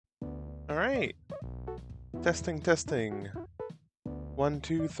Alright. Testing, testing. 1,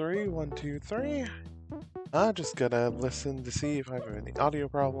 2, 3, 1, 2, 3. I just gotta listen to see if I have any audio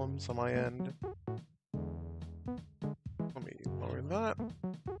problems on my end. Let me lower that.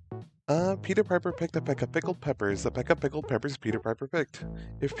 Peter Piper picked a peck of pickled peppers. The peck of pickled peppers Peter Piper picked.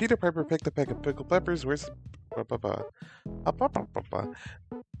 If Peter Piper picked a peck of pickled peppers, where's...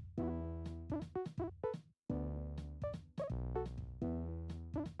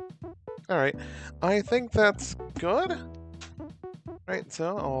 Alright, I think that's good. Right,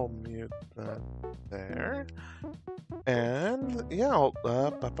 so I'll mute that there. And, yeah, I'll,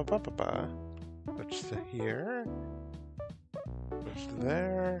 switch to here. Switch to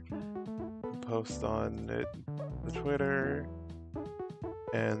there. Post on the Twitter.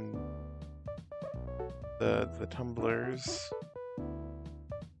 And the Tumblrs.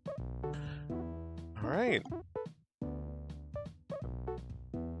 Alright.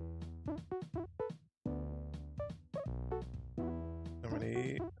 So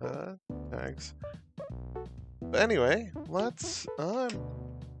many tags. But anyway, let's oh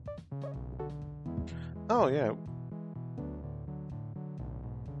yeah.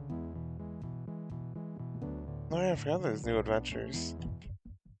 Oh yeah, I forgot there's new adventures.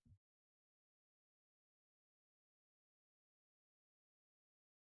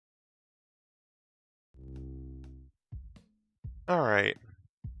 Alright.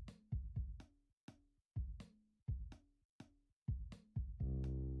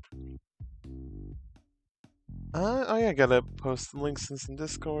 Oh yeah, gotta post the links in some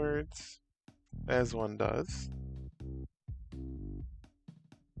Discords, as one does.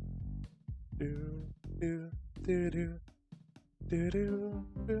 Do do do do do do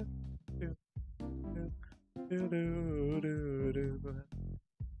do do do do do do do do do.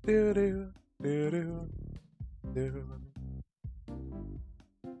 Do do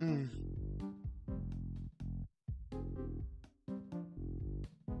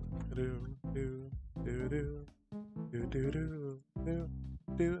do do. Do do do do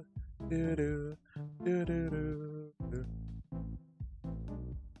do do do do do do.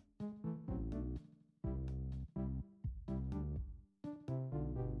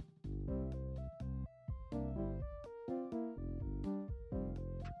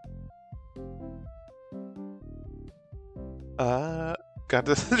 Got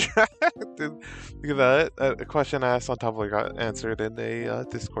distracted. Look at that. A question asked on Tumblr got answered in a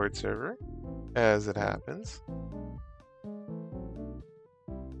Discord server, as it happens.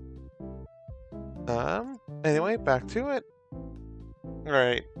 Anyway, back to it.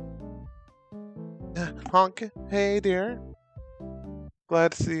 Right. Honk. Hey, dear.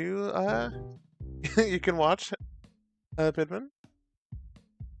 Glad to see you. You can watch, Bidman.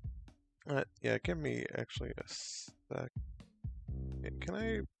 Yeah, give me actually a sec. Can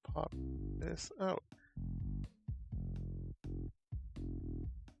I pop this out?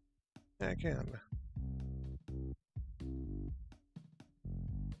 Yeah, I can.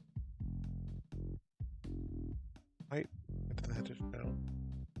 Right, get that just now.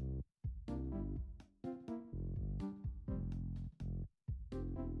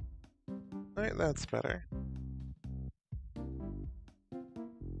 Alright, that's better.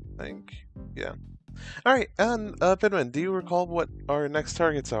 I think, yeah. Alright, and Bidman, do you recall what our next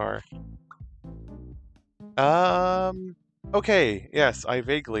targets are? Okay, yes, I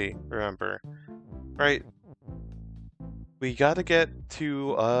vaguely remember. Right. We gotta get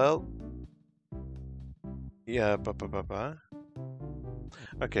to, yeah,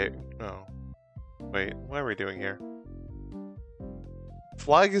 Okay, no. Wait, what are we doing here?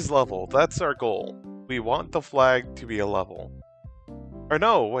 Flag is level, that's our goal. We want the flag to be a level. Or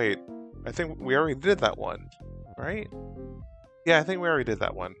no, wait. I think we already did that one, right? Yeah, I think we already did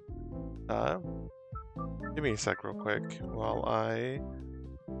that one. Give me a sec real quick while I...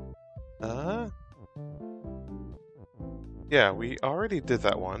 Yeah, we already did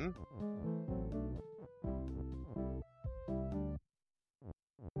that one.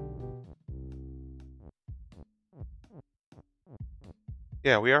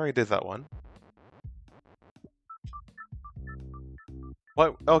 Yeah, we already did that one.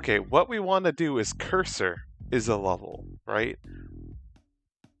 Okay, what we want to do is cursor is a level, right?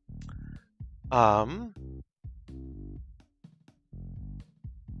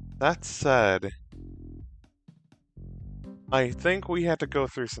 That said, I think we had to go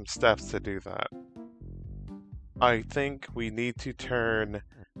through some steps to do that. I think we need to turn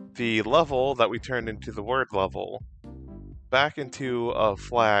the level that we turned into the word level back into a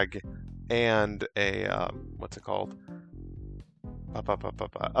flag and a, what's it called?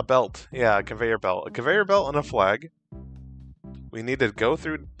 A belt. Yeah, a conveyor belt. A conveyor belt and a flag. We need to go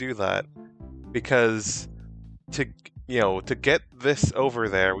through and do that because to get this over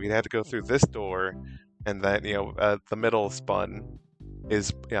there, we had to go through this door, and then the middle spun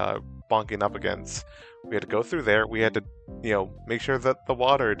is bonking up against. We had to go through there. We had to make sure that the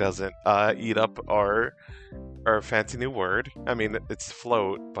water doesn't eat up our fancy new word. I mean, it's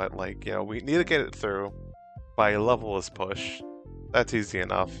float, but like we need to get it through by level is push. That's easy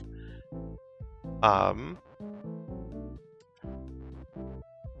enough.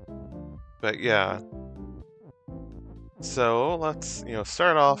 But yeah. So let's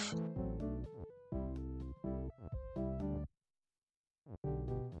start off.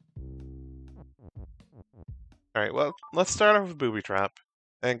 Alright, well, let's start off with Booby Trap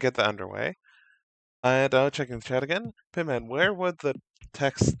and get that underway. And checking the chat again. Pinman, where would the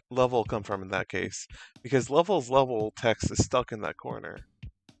text level come from in that case? Because level text is stuck in that corner.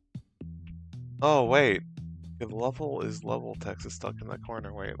 Oh, wait. The level text is stuck in that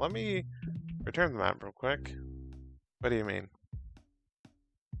corner. Wait, let me return the map real quick. What do you mean?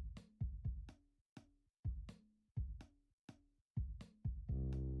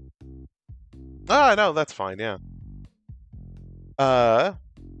 Ah, no, that's fine, yeah.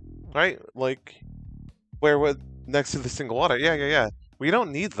 Right, like, where would, next to the single water? Yeah. We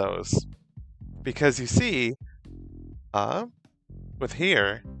don't need those. Because you see, with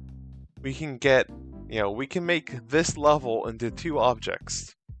here, we can get, we can make this level into 2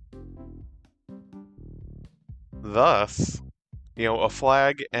 objects. Thus, a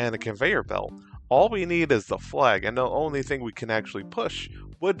flag and a conveyor belt. All we need is the flag, and the only thing we can actually push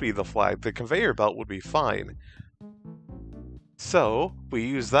would be the flag. The conveyor belt would be fine. So, we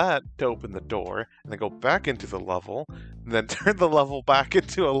use that to open the door, and then go back into the level, and then turn the level back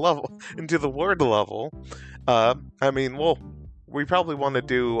into into the word level. I mean, well, we probably want to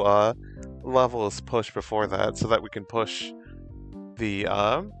do level is push before that, so that we can push the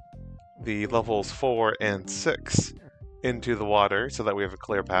levels 4 and 6 into the water, so that we have a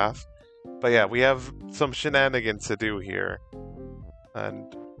clear path. But yeah, we have some shenanigans to do here.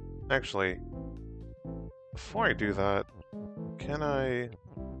 And actually, before I do that, can I...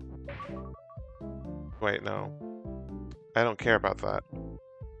 Wait, no. I don't care about that.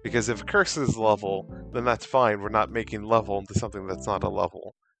 Because if curse is level, then that's fine. We're not making level into something that's not a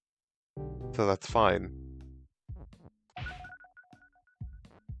level. So that's fine.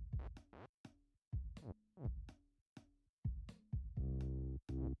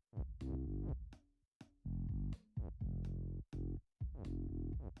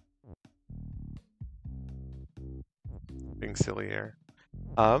 Being silly here.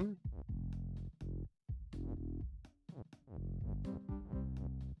 I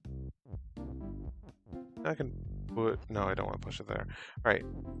can put... No, I don't want to push it there. Right.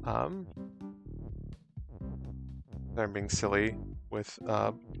 I'm being silly with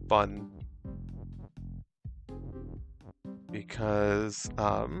bun. Because,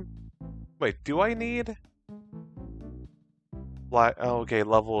 wait, do I need... okay,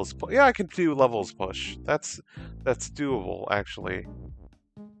 levels. Yeah, I can do levels push. That's doable actually.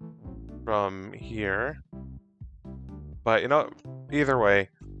 From here, but either way,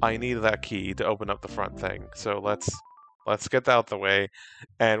 I need that key to open up the front thing. So let's get that out the way,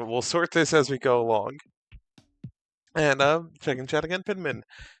 and we'll sort this as we go along. And checking chat again, Pinman.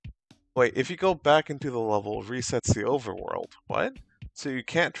 Wait, if you go back into the level, it resets the overworld. What? So you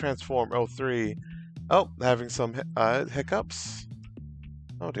can't transform 03. Oh, having some hiccups.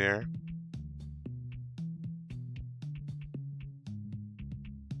 Oh dear.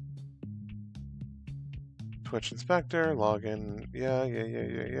 Twitch Inspector, login.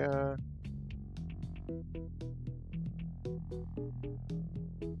 Yeah.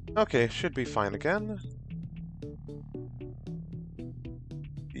 Okay, should be fine again.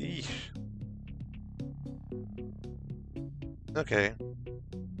 Eesh. Okay.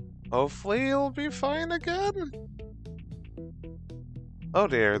 Hopefully it'll be fine again. Oh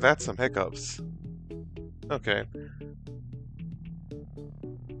dear, that's some hiccups. Okay.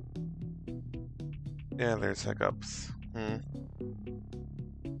 Yeah, there's hiccups.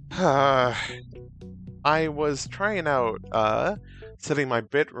 I was trying out setting my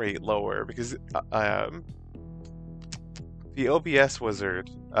bitrate lower because the OBS wizard,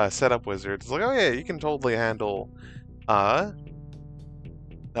 setup wizard, is like, oh yeah, you can totally handle 6,000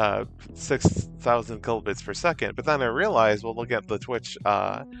 kilobits per second. But then I realized, well, look at the Twitch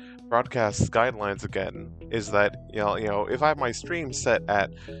broadcast guidelines again, is that if I have my stream set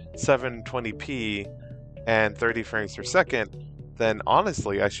at 720p and 30 frames per second, then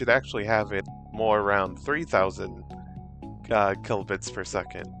honestly I should actually have it more around 3,000 kilobits per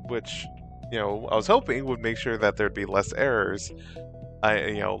second, which I was hoping would make sure that there'd be less errors,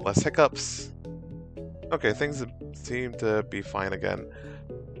 less hiccups. Okay, things seem to be fine again.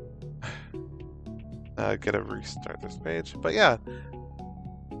 Gotta restart this page, but yeah.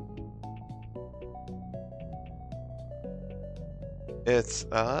 It's,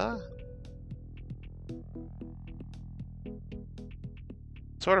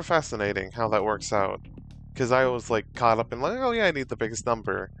 sort of fascinating how that works out. Because I was, like, caught up in, like, oh yeah, I need the biggest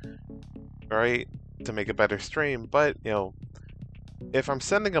number, right? To make a better stream, but, if I'm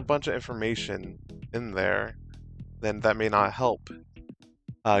sending a bunch of information in there, then that may not help.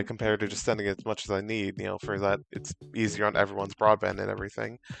 Compared to just sending as much as I need, for that it's easier on everyone's broadband and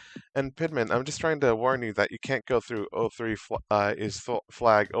everything. And Pidman, I'm just trying to warn you that you can't go through O3 is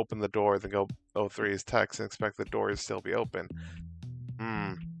flag, open the door, then go O3 is text and expect the door to still be open.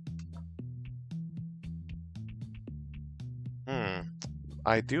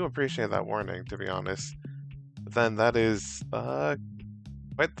 I do appreciate that warning, to be honest. But then that is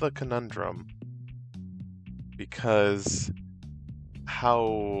quite the conundrum. Because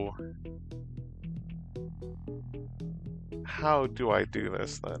how do I do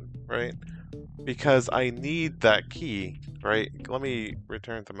this then, right? Because I need that key, right? Let me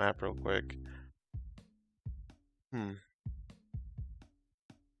return to the map real quick.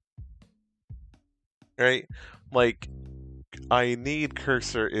 Right? Like, I need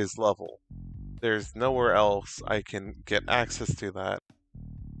cursor is level. There's nowhere else I can get access to that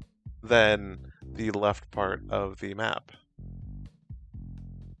than the left part of the map.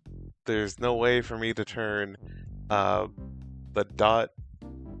 There's no way for me to turn the dot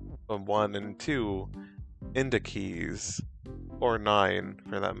 1 and 2 into keys, or 9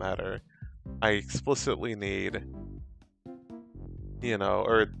 for that matter. I explicitly need,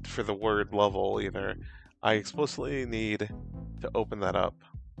 or for the word level either, I explicitly need to open that up.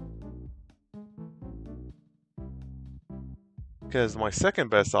 Because my second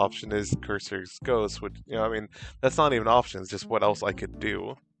best option is cursor's ghost, which, that's not even an option, it's just what else I could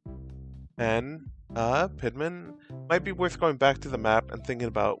do. And, Pidman, might be worth going back to the map and thinking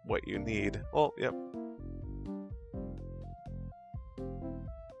about what you need. Well, yep.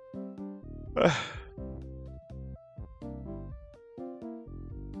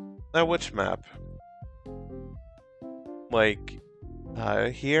 Now, which map? Like,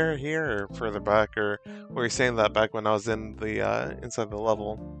 here, or further back, or were you saying that back when I was in the, inside the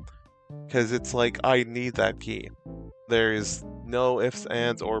level? Because it's like, I need that key. There's no ifs,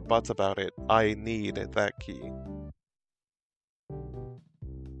 ands, or buts about it. I need that key.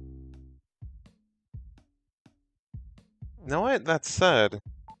 Now what? That said,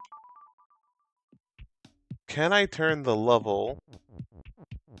 can I turn the level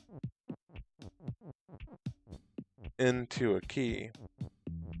into a key?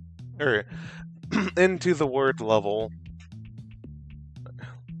 Or, into the word level.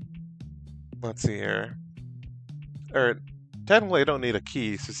 Let's see here. Or, technically I don't need a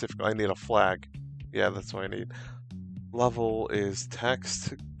key specifically, I need a flag. Yeah, that's what I need. Level is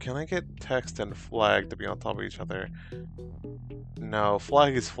text. Can I get text and flag to be on top of each other? No,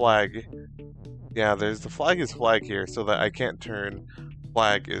 flag is flag. Yeah, there's the flag is flag here, so that I can't turn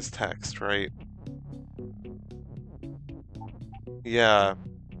flag is text, right? Yeah.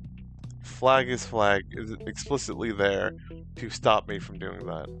 Flag is flag is explicitly there to stop me from doing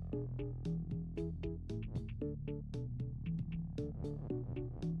that.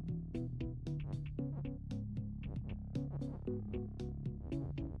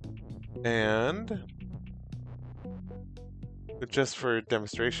 And just for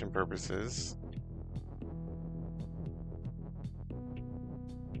demonstration purposes,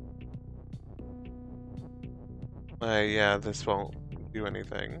 yeah, this won't do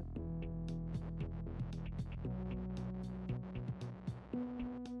anything.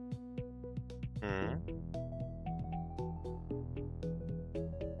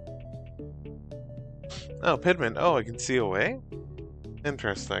 Oh, Pidman. Oh, I can see a way?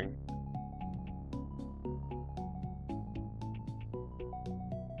 Interesting.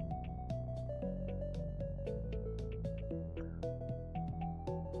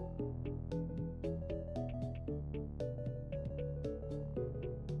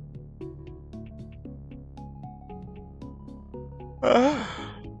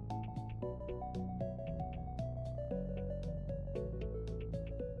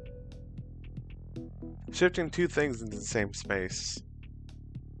 Shifting two things into the same space.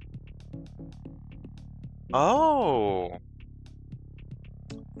 Oh!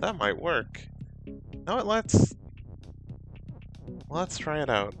 That might work. No, let's try it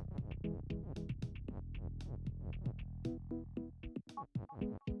out.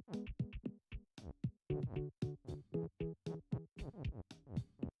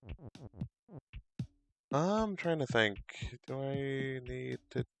 I'm trying to think. Do I need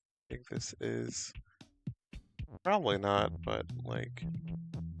to think this is... Probably not, but, like,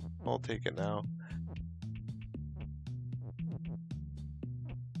 I'll take it now.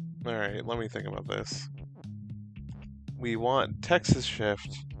 Alright, let me think about this. We want Texas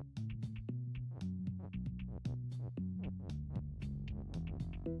shift.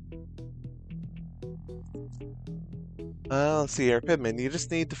 Let's see here, Pittman, you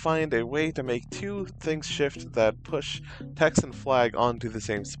just need to find a way to make two things shift that push text and flag onto the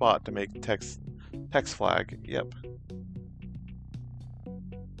same spot to make text flag. Yep.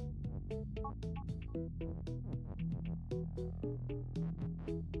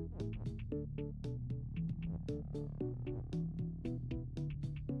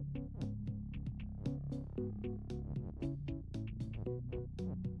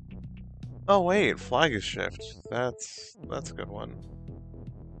 Oh wait, flag is shift. That's a good one.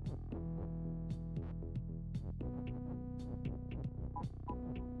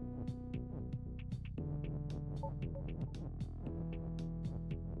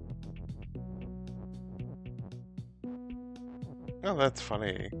 Oh, that's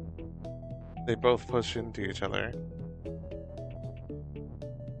funny. They both push into each other.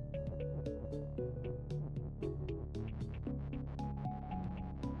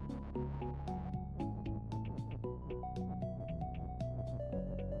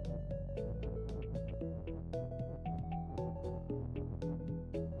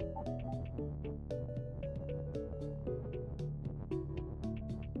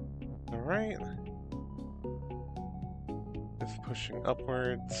 Alright. Just pushing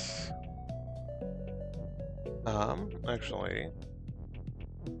upwards. Actually.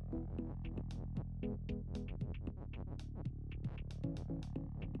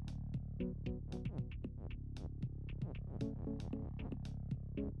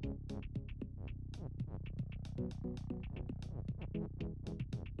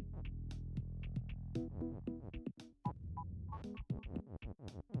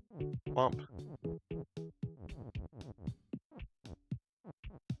 Bump.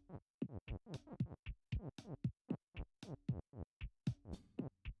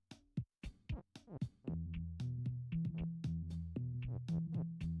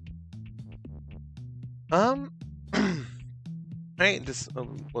 Right, just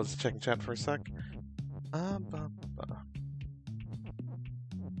was checking chat for a sec.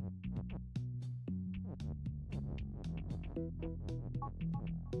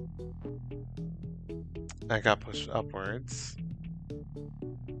 I got pushed upwards.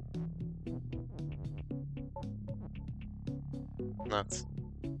 Nuts.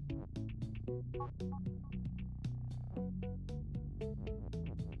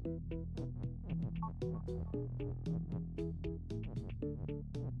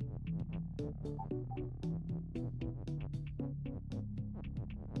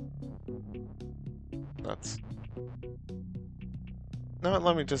 Nuts. No,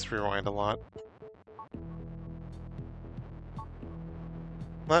 let me just rewind a lot.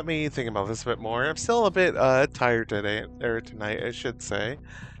 Let me think about this a bit more. I'm still a bit tired today, or tonight, I should say.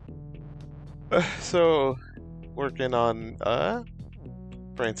 So, working on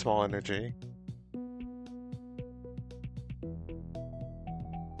brain small energy.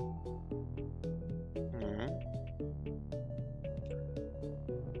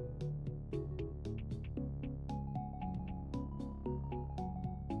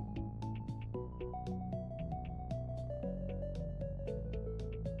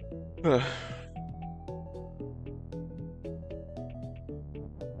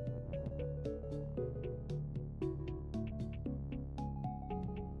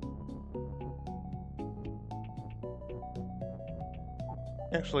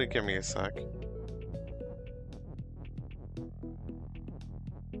 Actually, give me a sec.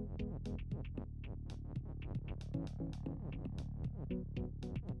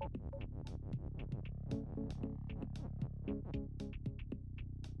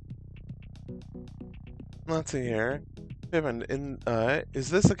 Let's see here. Piven, is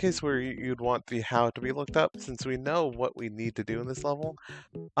this a case where you'd want the how to be looked up since we know what we need to do in this level?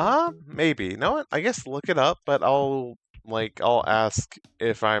 Maybe. No, I guess look it up, but I'll ask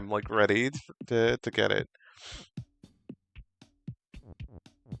if I'm ready to get it.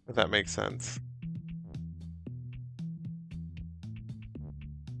 If that makes sense.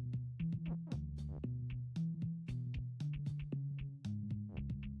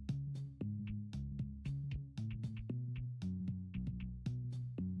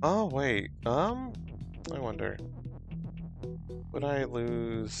 Oh wait, I wonder. Would I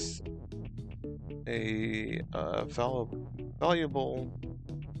lose a valuable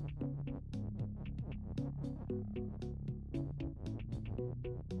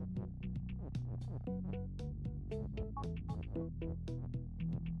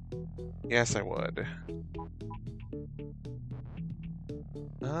Yes, I would.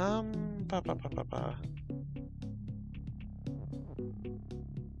 Ba ba ba ba ba.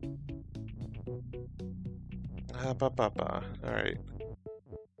 Ba ba ba. Alright.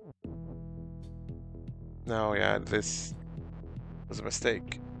 No, yeah, this was a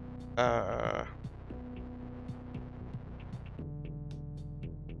mistake. No,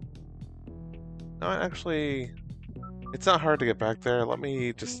 actually, it's not hard to get back there. Let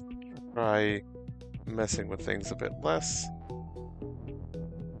me just try messing with things a bit less.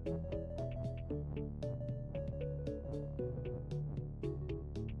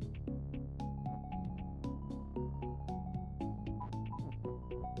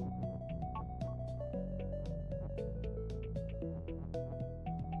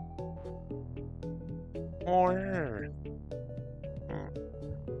 More.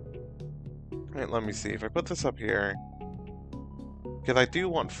 Right, let me see. If I put this up here, because I do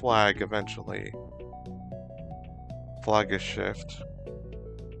want flag eventually. Flag is shift.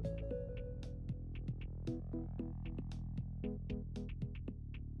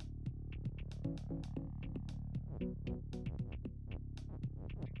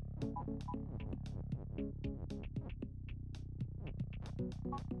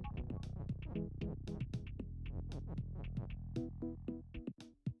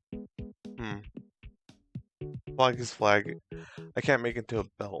 Flag is flag. I can't make it into a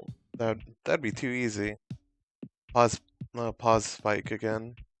belt. That'd be too easy. Pause spike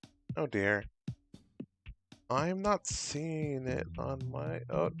again. Oh dear. I'm not seeing it on my...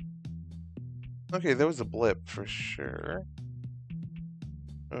 Oh. Okay, there was a blip for sure.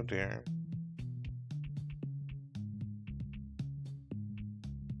 Oh dear.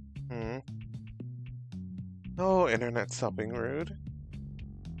 Oh, internet stopping rude.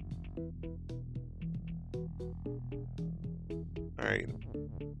 Alright.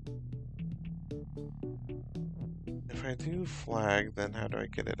 If I do flag, then how do I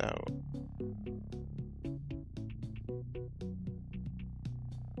get it out?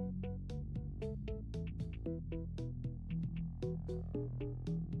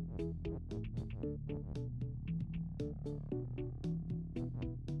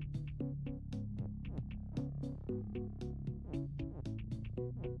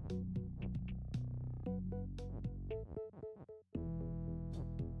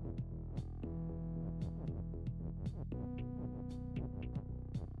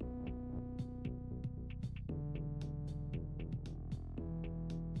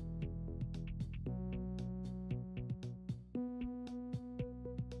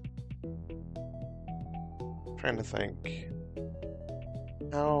 Trying to think.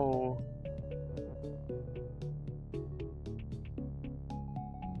 How...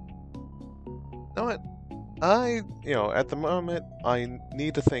 know what? At the moment, I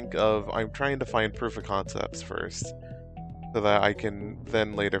need to think of... I'm trying to find proof of concepts first, so that I can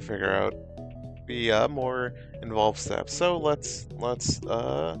then later figure out the more involved steps. So let's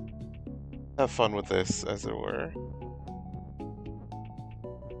have fun with this, as it were.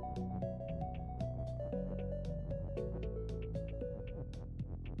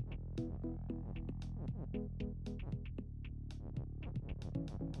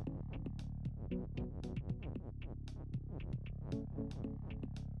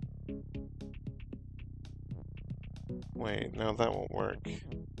 Wait, no, that won't work.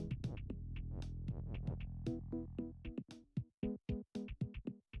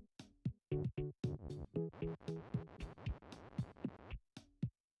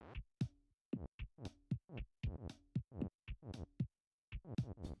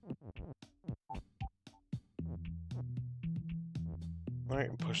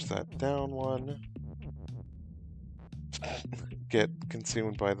 Alright, push that down one. Get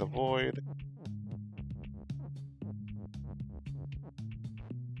consumed by the void.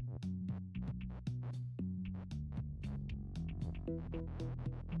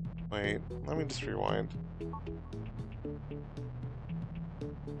 Wait, let me just rewind.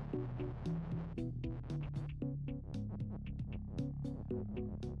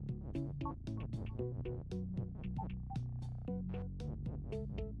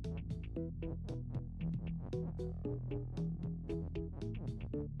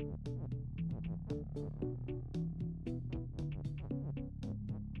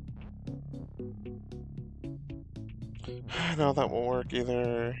 No, that won't work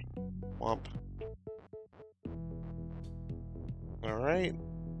either. Womp. Alright.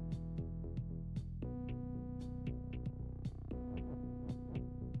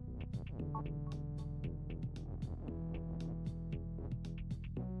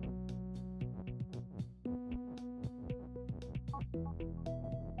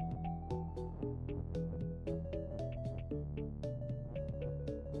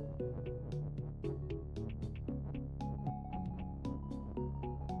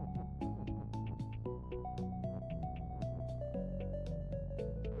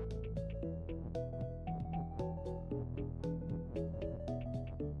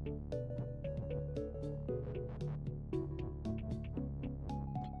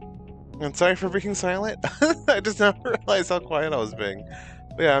 And sorry for being silent. I just now realized how quiet I was being.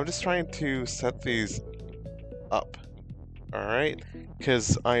 But yeah, I'm just trying to set these up. Alright?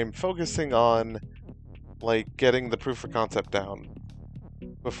 Because I'm focusing on, like, getting the proof of concept down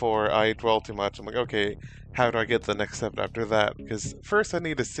before I dwell too much. I'm like, okay, how do I get the next step after that? Because first I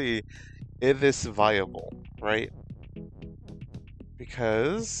need to see, is this viable, right?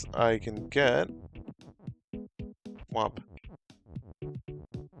 Because I can get... Womp.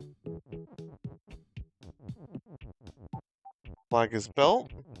 Flag is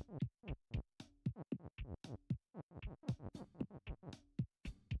built.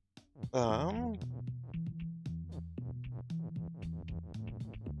 Um...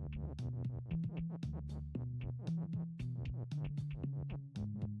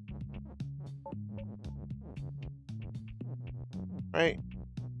 Right.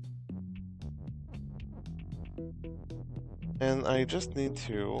 And I just need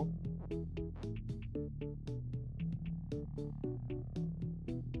to...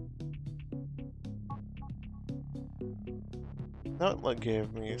 No, what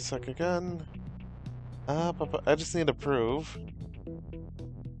gave me a sec again. I just need to prove.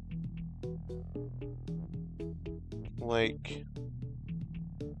 Like...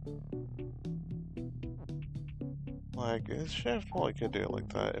 is shift? Well, I could do it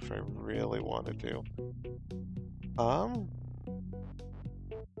like that if I really wanted to.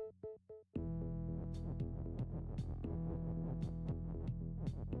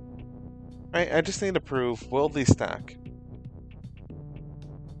 Right, I just need to prove, will these stack?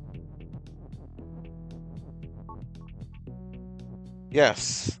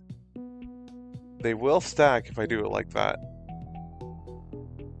 Yes. They will stack if I do it like that.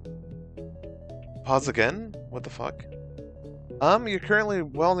 Pause again? What the fuck? You're currently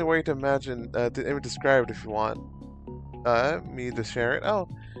well on your way to imagine, the image described if you want. Me to share it? Oh,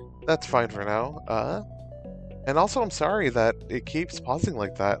 that's fine for now. And also I'm sorry that it keeps pausing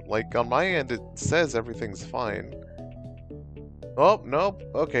like that. Like, on my end it says everything's fine. Oh, nope.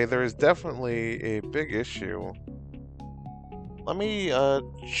 Okay, there is definitely a big issue. Let me,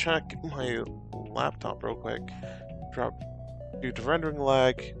 check my laptop real quick. Due to rendering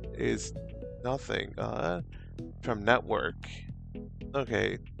lag is nothing, from network.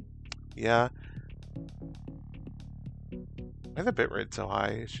 Okay, yeah. Why the bitrate so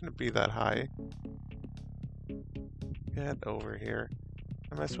high? It shouldn't be that high. Get over here.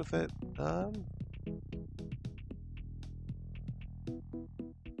 I mess with it.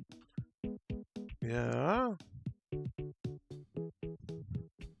 Yeah.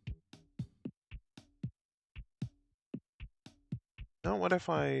 Now what if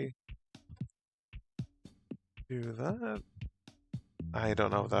I do that? I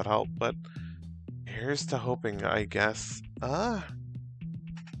don't know if that helped, but here's to hoping, I guess. Yeah,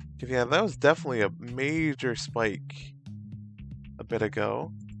 that was definitely a major spike a bit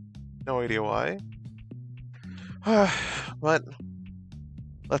ago. No idea why. But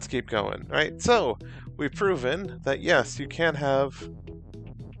let's keep going, right? So, we've proven that yes, you can have,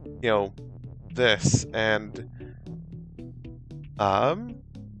 you know, this, and,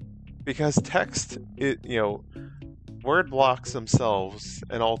 because text, word blocks themselves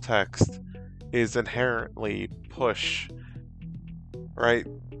and all text is inherently push, right?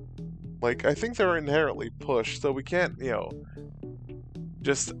 Like, I think they're inherently push, so we can't,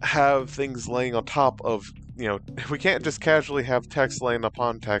 just have things laying on top of, we can't just casually have text laying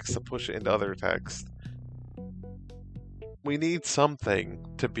upon text to push it into other text. We need something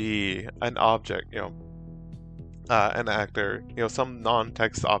to be an object, an actor, some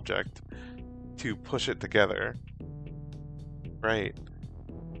non-text object to push it together. Right.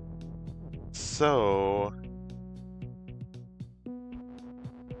 So...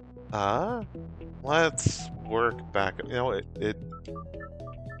 let's work back.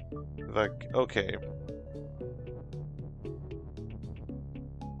 Like, okay.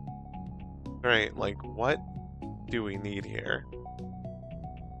 Right, like, what do we need here?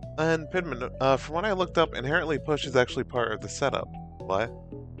 And Pidman, from what I looked up, inherently push is actually part of the setup. What?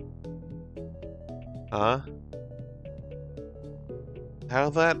 Huh?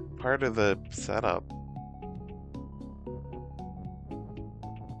 How's that part of the setup?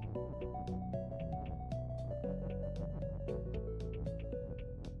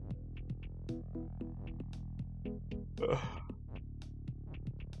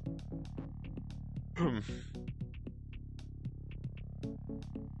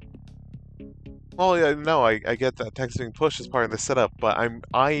 Well, yeah, no, I get that texting push is part of the setup, but I'm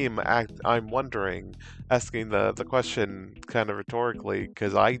wondering, asking the question kind of rhetorically,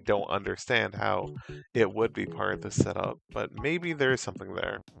 because I don't understand how it would be part of the setup, but maybe there is something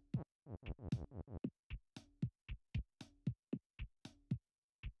there.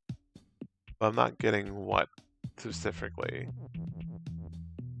 But I'm not getting what specifically.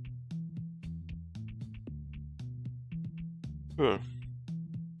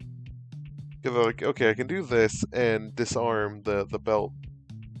 Like, okay, I can do this and disarm the belt,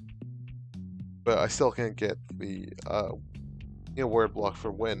 but I still can't get the word block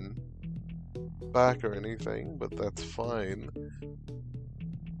for win back or anything. But that's fine.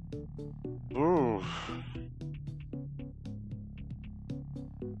 Ooh.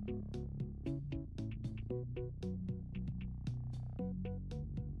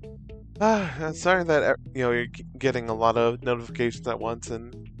 I'm sorry that you're getting a lot of notifications at once,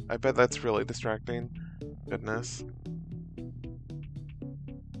 and I bet that's really distracting. Goodness.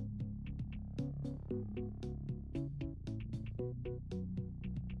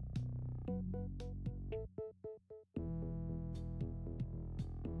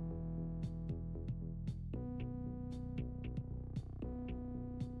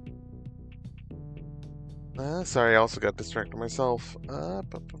 Sorry, I also got distracted myself. But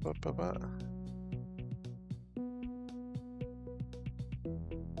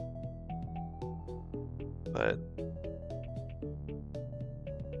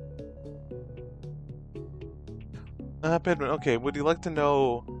Pedman, okay, would you like to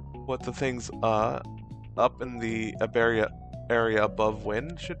know what the things up in the area above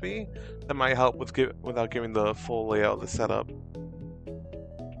Win should be? That might help with without giving the full layout of the setup.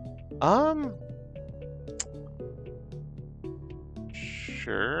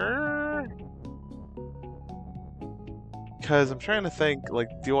 Sure. Because I'm trying to think, like,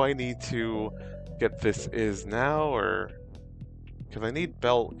 do I need to get this is now, or... Because I need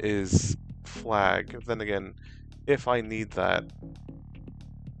belt is flag. Then again, if I need that...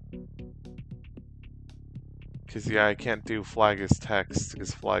 Because, yeah, I can't do flag is text,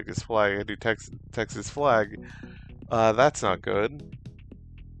 because flag is flag. I do text is flag. That's not good.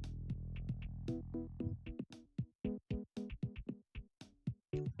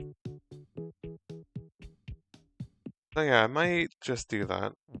 So yeah, I might just do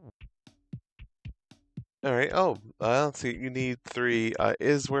that. Alright, let's see, you need 3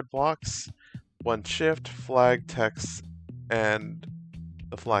 is word blocks, 1 shift, flag, text, and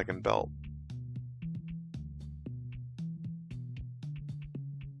the flag and belt.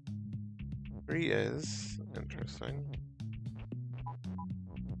 Three is interesting.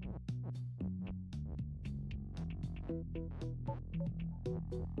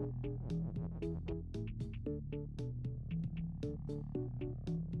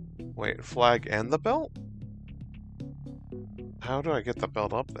 Wait, flag and the belt? How do I get the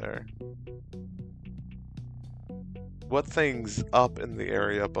belt up there? What things up in the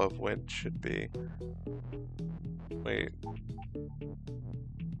area above wind should be?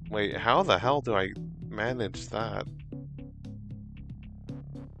 Wait, how the hell do I manage that?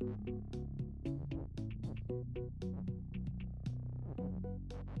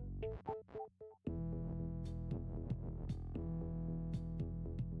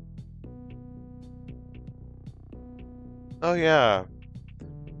 Oh yeah,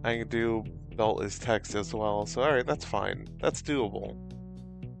 I can do belt is text as well, so alright, that's fine. That's doable,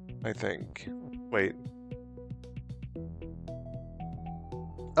 I think. Wait.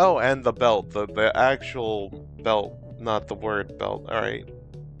 Oh, and the belt, the actual belt, not the word belt, alright.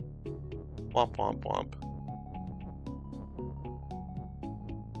 Womp womp womp.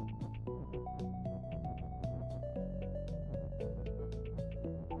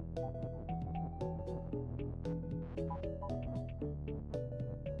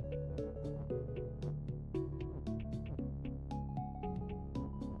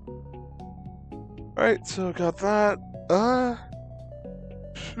 Alright, so got that.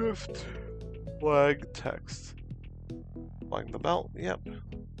 Shift flag text. Flag the belt, yep.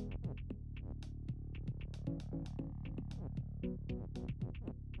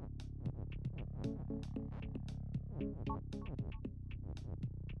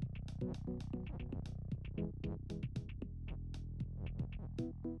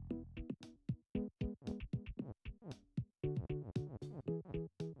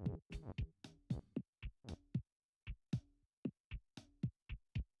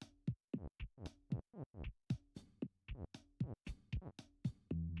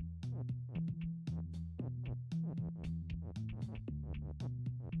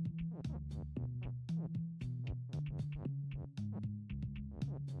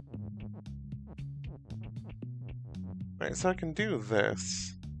 Alright, so I can do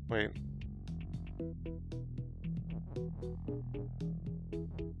this. Wait.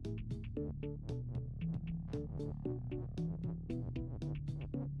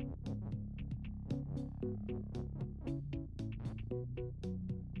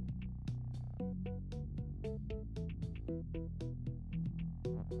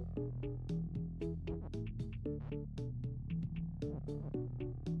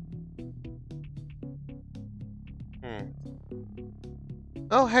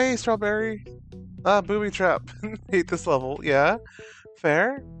 Oh, hey, Strawberry. Booby trap. Hate this level. Yeah,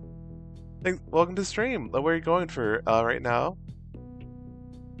 fair. Welcome to stream. Where are you going for right now?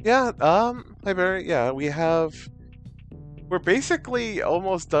 Yeah, hi Barry. Yeah, we're basically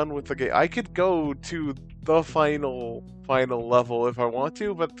almost done with the game. I could go to the final level if I want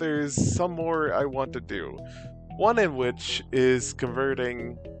to, but there's some more I want to do. One in which is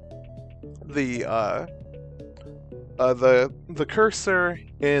converting the the cursor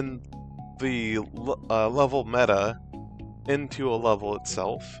in the level meta into a level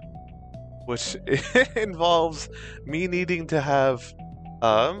itself, which involves me needing to have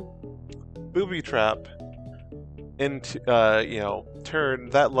booby trap into turn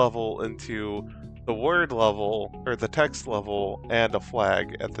that level into the word level or the text level and a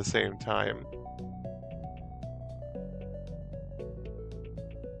flag at the same time.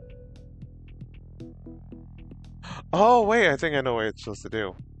 Oh wait, I think I know what it's supposed to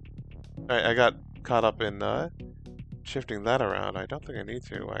do. Alright, I got caught up in shifting that around. I don't think I need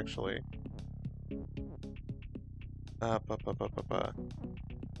to actually.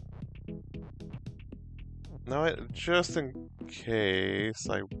 No, just in case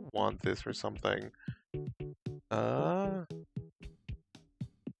I want this or something.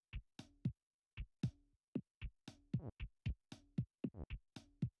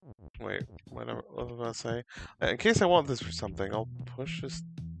 Wait, what was I gonna say? In case I want this for something, I'll push this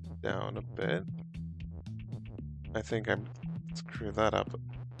down a bit. I think I screwed that up.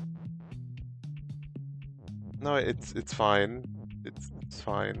 No, it's fine. It's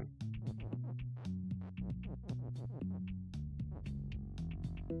fine.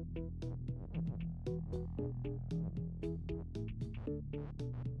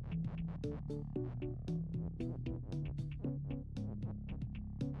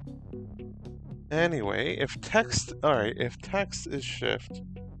 Anyway, if text is shift.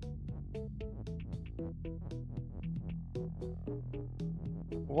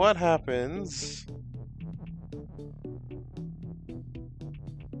 What happens?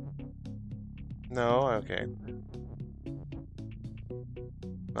 No, okay.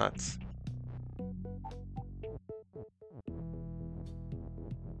 Nuts.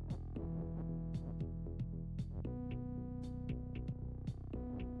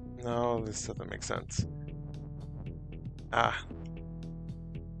 No, this doesn't make sense. Ah.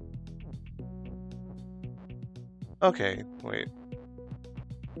 Okay, wait.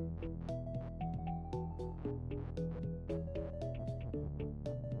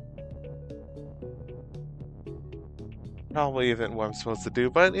 Probably isn't what I'm supposed to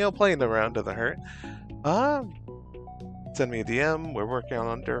do, but playing around doesn't hurt. Send me a DM. We're working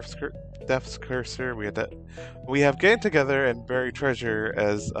on Death's Cursor. We have Getting Together and Buried Treasure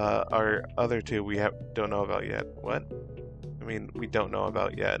as our other two we don't know about yet. What? I mean, we don't know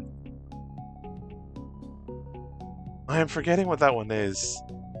about yet. I'm forgetting what that one is.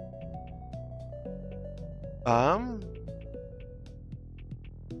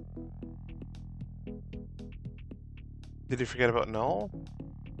 Did you forget about Null?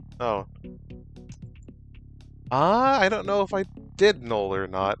 Oh. I don't know if I did Null or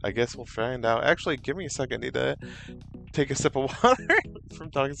not. I guess we'll find out. Actually, give me a second. I need to take a sip of water from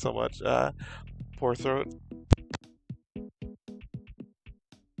talking so much. Poor throat.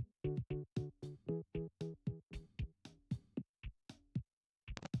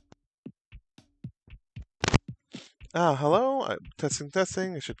 Hello?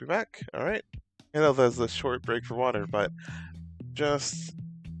 Testing. I should be back. Alright. I know there's a short break for water, but just...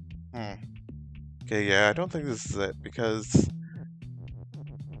 Okay, yeah, I don't think this is it, because...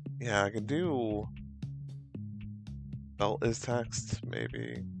 Yeah, I can do... Belt is text,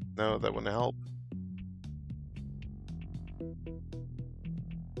 maybe. No, that wouldn't help.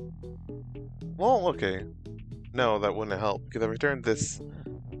 Well, okay. No, that wouldn't help, because I returned this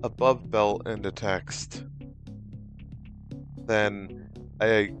above belt into text. Then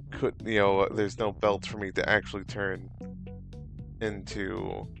I could, there's no belt for me to actually turn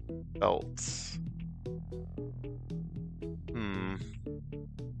into belts.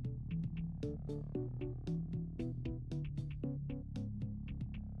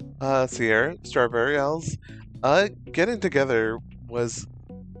 Sierra, Strawberry Owls. Getting Together was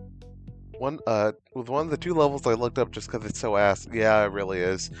one of the two levels I looked up just because it's so ass. Yeah, it really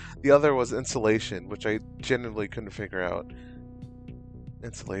is. The other was Insulation, which I genuinely couldn't figure out.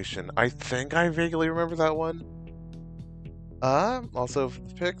 Insulation. I think I vaguely remember that one. Also, if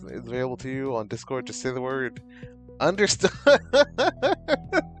the pick is available to you on Discord, just say the word. Understood.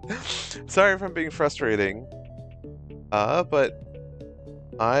 Sorry if I'm being frustrating. But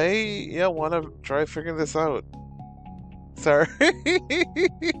I want to try figuring this out. Sorry.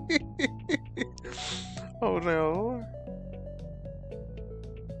 Oh no.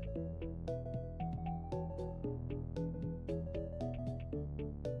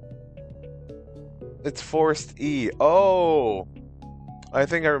 It's forced E. Oh! I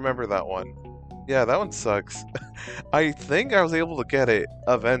think I remember that one. Yeah, that one sucks. I think I was able to get it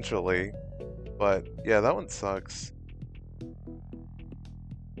eventually. But yeah, that one sucks.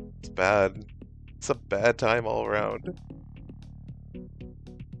 It's bad. It's a bad time all around.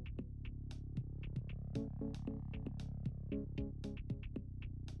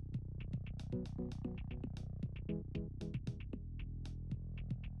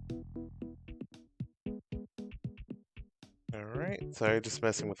 Alright, sorry, just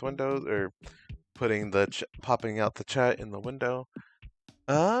messing with Windows, or putting the popping out the chat in the window.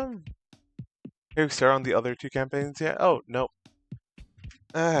 Have you started on the other two campaigns yet? Oh, nope.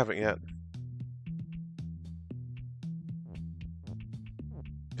 I haven't yet.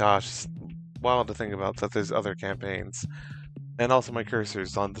 Gosh, it's wild to think about that there's other campaigns. And also my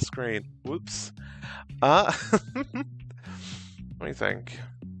cursor's on the screen. Whoops. Let me think.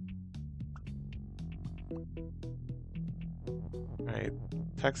 Right,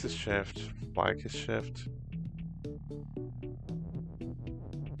 text is shift, flag is shift.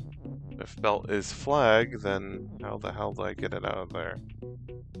 If belt is flag, then how the hell do I get it out of there?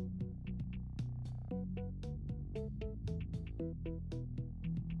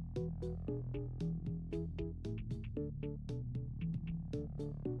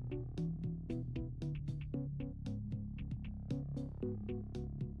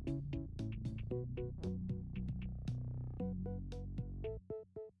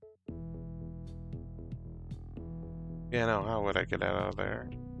 Yeah, no, how would I get it out of there?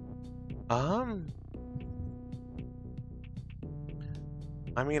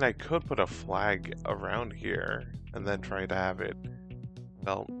 I mean, I could put a flag around here and then try to have it.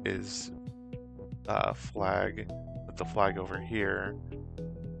 Belt is flag. Put the flag over here.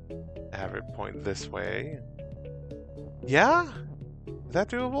 Have it point this way. Yeah, is that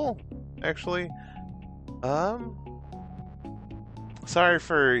doable? Actually, sorry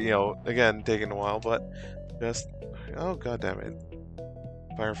for again taking a while, but just oh god damn it,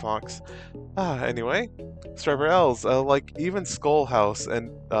 Firefox. Anyway, Striper L's, like even Skullhouse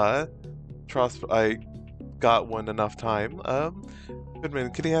and Trust, I got one enough time.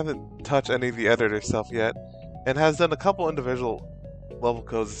 Goodman, Kitty hasn't touched any of the editor stuff yet, and has done a couple individual level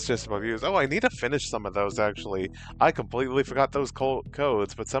codes. It's just about views. Oh, I need to finish some of those actually. I completely forgot those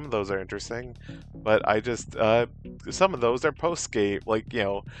codes, but some of those are interesting. But I just some of those are post game, like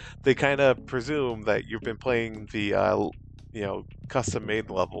they kind of presume that you've been playing the custom made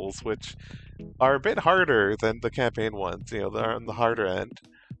levels, which are a bit harder than the campaign ones. They're on the harder end.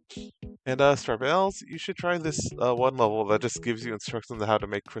 And Stripe L's, you should try this one level that just gives you instructions on how to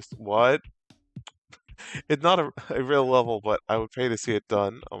make crystal. What? It's not a real level, but I would pay to see it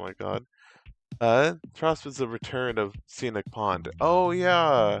done. Oh my god. Trust is the return of Scenic Pond. Oh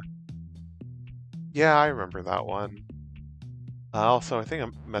yeah. Yeah, I remember that one. Also, I think I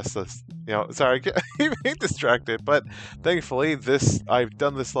messed this. Sorry, I get distracted. But thankfully, I've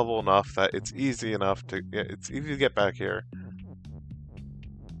done this level enough that it's easy enough to. It's easy to get back here.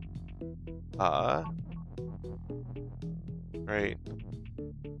 Right.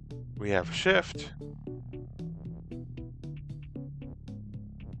 We have shift.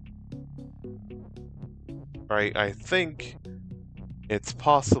 Right. I think it's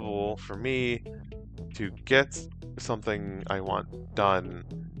possible for me to get something I want done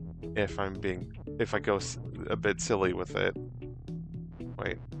if I go a bit silly with it.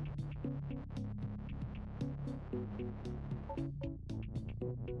 Wait.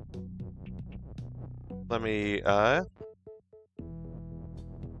 Let me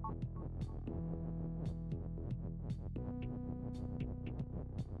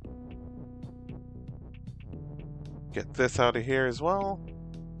get this out of here as well.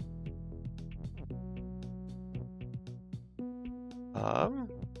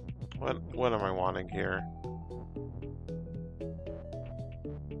 What am I wanting here?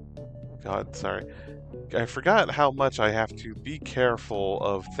 God, sorry. I forgot how much I have to be careful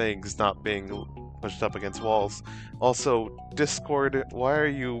of things not being pushed up against walls. Also, Discord, why are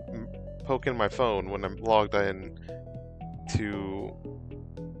you poking my phone when I'm logged in to,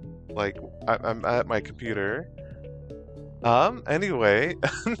 like, I'm at my computer? Anyway,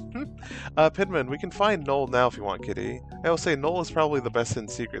 Pidman, we can find Noel now if you want, Kitty. I will say Noel is probably the best hidden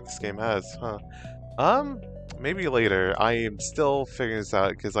secret this game has, huh? Maybe later. I am still figuring this out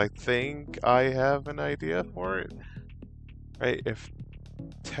because I think I have an idea for it. Right, if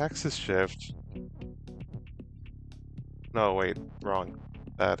text is shift, No, wait, wrong.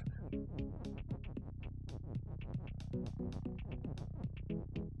 Bad.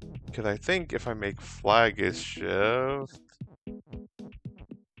 Because I think if I make flag is shift.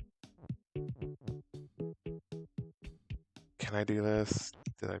 Can I do this?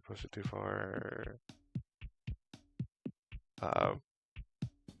 Did I push it too far?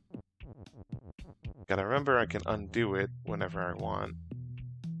 Gotta remember I can undo it whenever I want.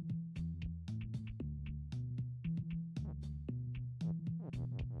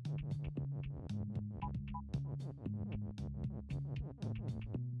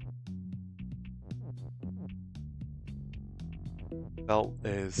 Belt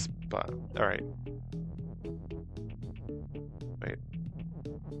is bottom. Alright. Wait.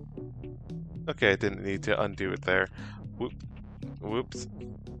 Okay, I didn't need to undo it there. Whoops.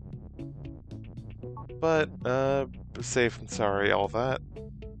 But, safe and sorry, all that.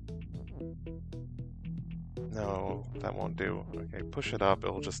 No, that won't do. Okay, push it up,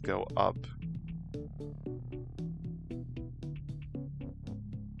 it'll just go up.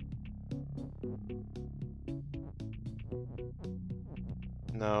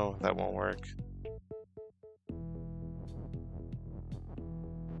 No, that won't work.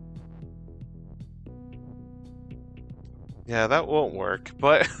 Yeah, that won't work,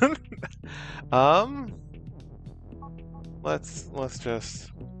 but let's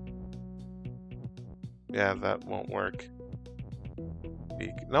just, yeah, that won't work.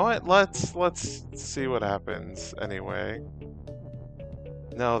 You know what? Let's see what happens anyway.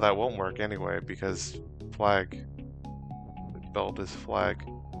 No, that won't work anyway because flag, belt is flag,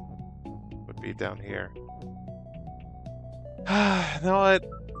 would be down here. You know what?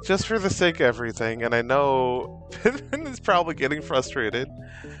 Just for the sake of everything, and I know Pittman is probably getting frustrated.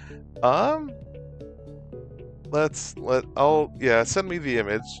 Yeah, send me the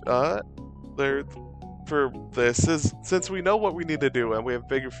image. There, for this is since we know what we need to do and we have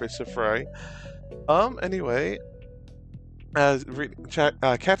bigger fish to fry. Anyway,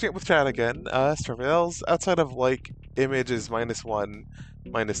 catching up with chat again. Surveils outside of like image is -1,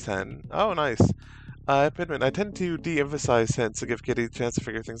 -10. Oh, nice. Pittman, I tend to de-emphasize hints to give Kitty a chance to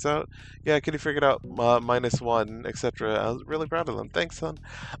figure things out. Yeah, Kitty figured out -1, etc. I was really proud of them. Thanks, son.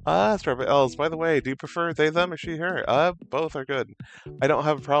 Strawberry Elves, by the way, do you prefer they, them, or she, her? Both are good. I don't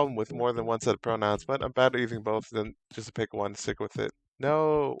have a problem with more than one set of pronouns, but I'm bad at using both, then just to pick one, stick with it.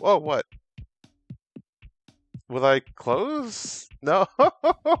 No. Oh, what? Will I close? No.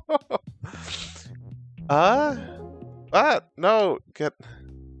 No.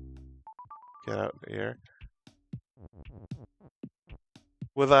 Get out of here.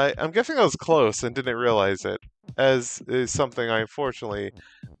 I'm guessing I was close and didn't realize it, as is something I unfortunately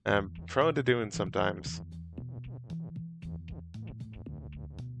am prone to doing sometimes.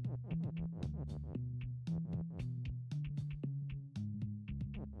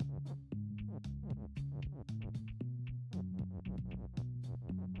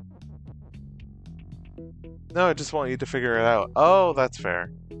 No, I just want you to figure it out. Oh, that's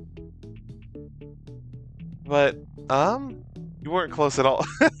fair. But, you weren't close at all.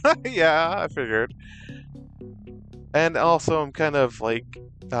 Yeah, I figured. And also, I'm kind of, like,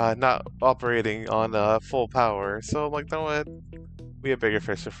 not operating on full power, so I'm like, no, what? We have bigger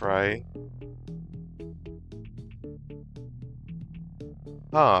fish to fry.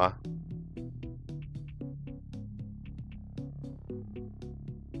 Huh.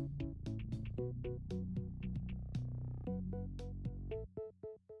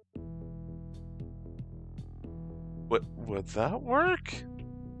 Would that work?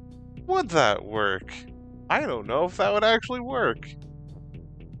 Would that work? I don't know if that would actually work.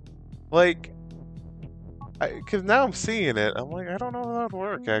 Like, because now I'm seeing it, I'm like, I don't know if that would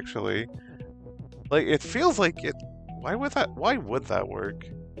work, actually. Like, it feels like it... Why would that work? Why would that work?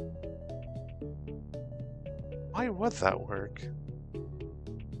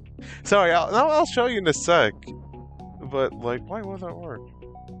 Sorry, I'll show you in a sec. But, like, why would that work?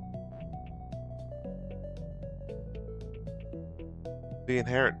 The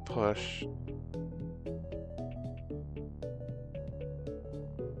inherent push.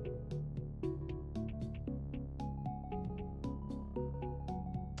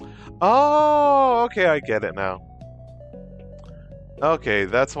 Oh, okay, I get it now. Okay,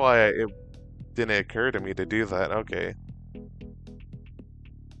 that's why it didn't occur to me to do that. Okay.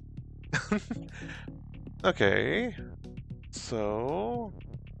 Okay. So...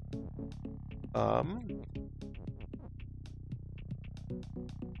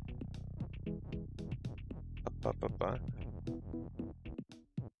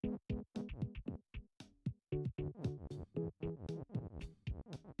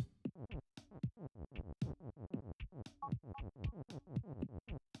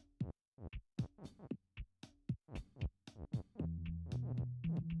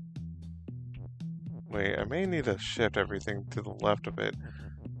 Wait, I may need to shift everything to the left a bit.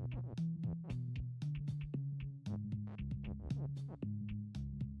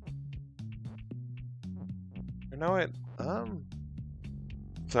 You know what?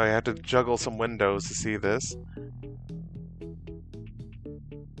 Sorry, I had to juggle some windows to see this.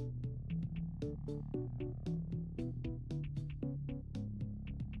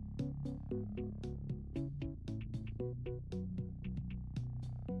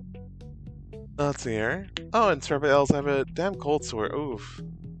 Let's see here. Oh, and Sorbet I have a damn cold sore. Oof.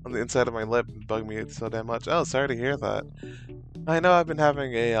 On the inside of my lip, bugged me so damn much. Oh, sorry to hear that. I know I've been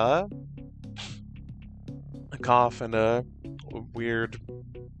having a cough and a weird,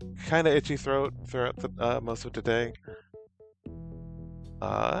 kind of itchy throat throughout the, most of today.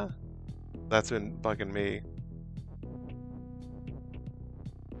 That's been bugging me.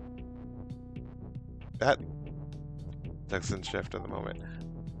 That Texan shift at the moment.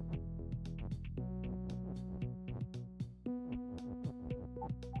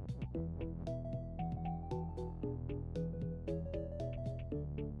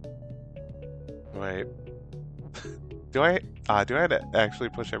 Wait. Do I have to actually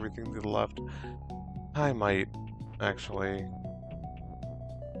push everything to the left? I might, actually.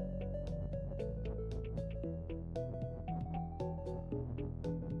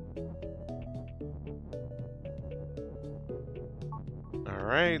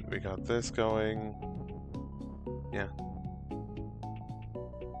 Alright, we got this going. Yeah.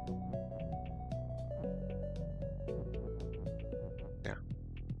 Yeah.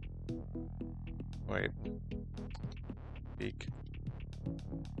 Wait. Peek.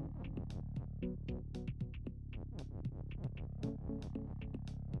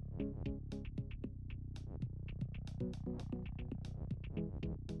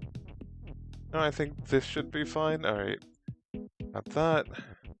 No, I think this should be fine. Alright. Got that.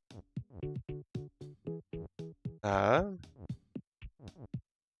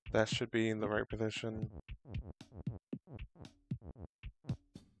 That should be in the right position.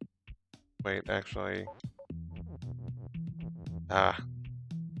 Wait, actually.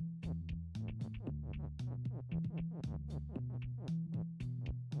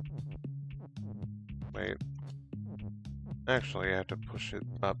 Wait. Actually, I have to push it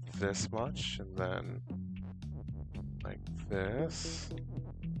up this much, and then like this.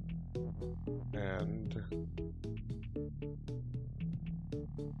 And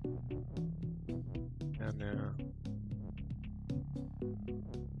now.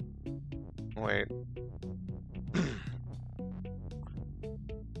 Wait.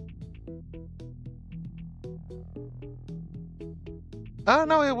 I don't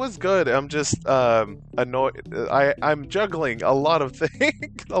know, it was good. I'm just annoyed. I'm juggling a lot of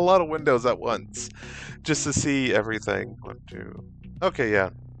things, a lot of windows at once, just to see everything. 1, 2. Okay, yeah.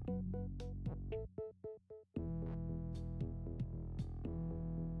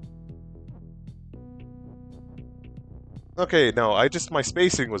 Okay, no, my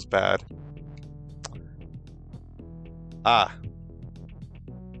spacing was bad. Ah.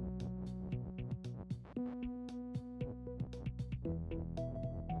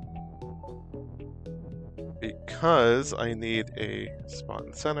 Because I need a spot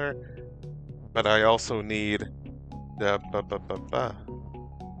in center, but I also need the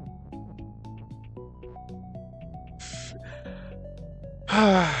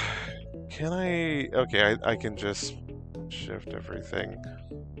Can I? Okay, I can just shift everything.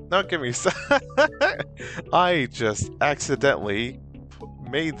 Not give me. I just accidentally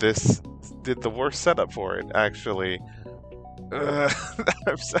made this. Did the worst setup for it, actually.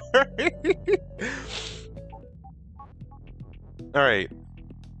 I'm sorry. Alright.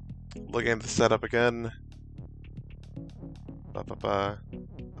 Looking at the setup again.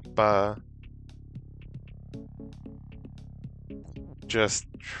 Just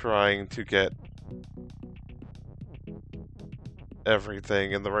trying to get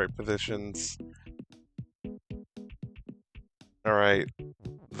everything in the right positions. Alright.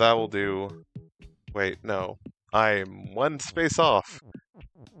 That will do. Wait, no. I'm 1 space off.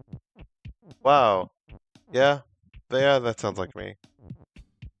 Wow. Yeah? Yeah, that sounds like me.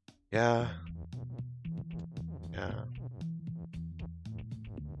 Yeah. Yeah.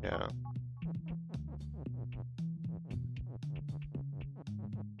 Yeah.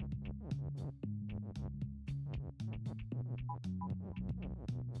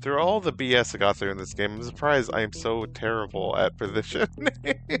 Through all the BS I got through in this game, I'm surprised I am so terrible at positioning.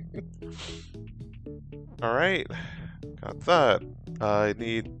 Alright. Got that. I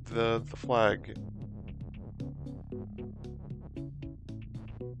need the flag.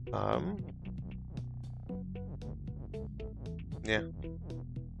 Yeah.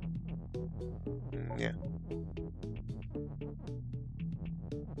 Yeah.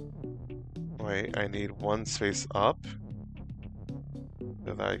 Wait, I need one space up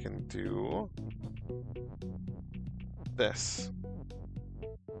so that I can do this.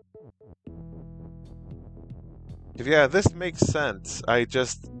 Yeah, this makes sense. I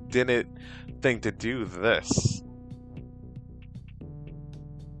just didn't think to do this.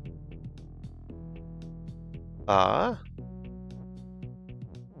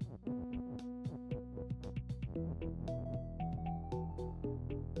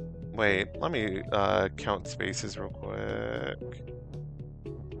 Wait, let me count spaces real quick.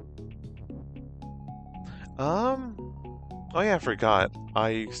 Oh yeah, I forgot. I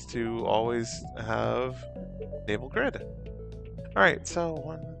used to always have table grid. Alright, so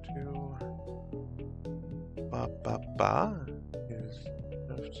 1, 2, ba is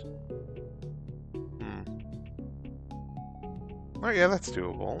shift. Oh yeah, that's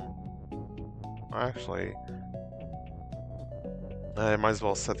doable. Actually, I might as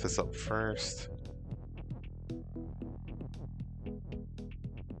well set this up first.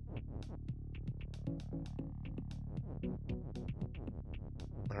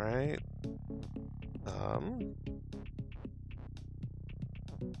 Alright.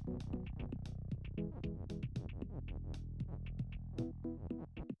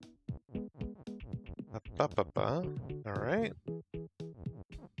 Alright.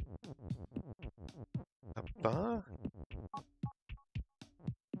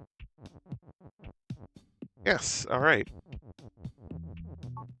 Yes, alright.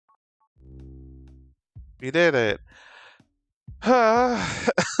 We did it.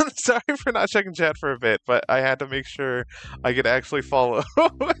 Sorry for not checking chat for a bit, but I had to make sure I could actually follow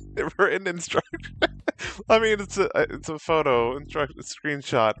the written instruction. I mean, it's a photo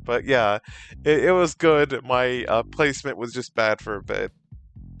screenshot, but yeah, it was good. My placement was just bad for a bit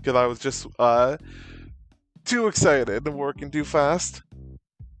because I was just too excited and working too fast.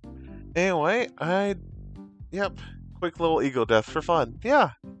 Anyway, yep, quick little ego death for fun.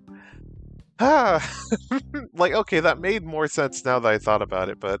 Yeah. Like, okay, that made more sense now that I thought about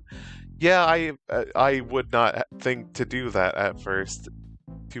it, but yeah, I would not think to do that at first,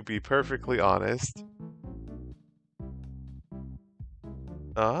 to be perfectly honest.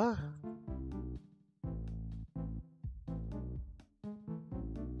 Uh?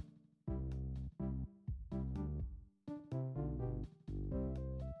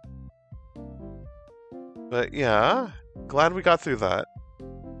 But yeah, glad we got through that.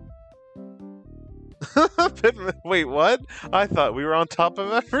 Wait, what? I thought we were on top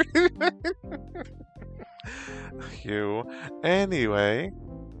of everything. You. Anyway.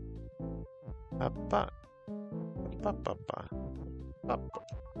 Ba-ba. Ba-ba-ba. Ba-ba.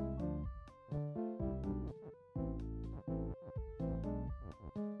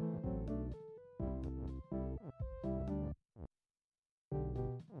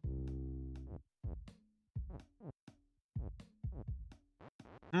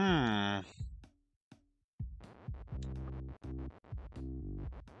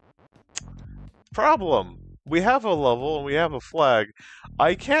 Problem. We have a level and we have a flag.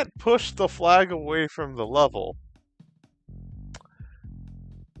 I can't push the flag away from the level.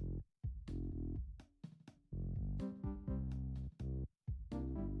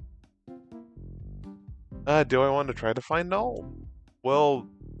 Do I want to try to find null? Well,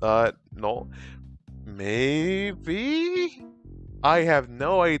 null. Maybe? I have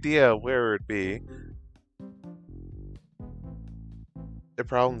no idea where it'd be. They're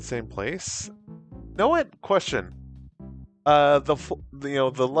probably in the same place. Know what? Question.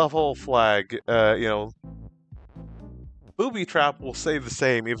 The level flag, booby trap will stay the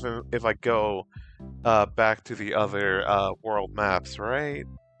same even if I go back to the other world maps, right?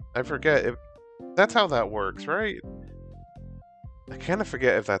 I forget if that's how that works, right? I kind of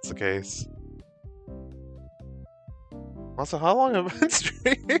forget if that's the case. Also, how long have I been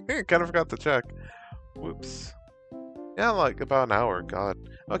streaming? Kind of forgot to check. Whoops. Yeah, like about an hour. God.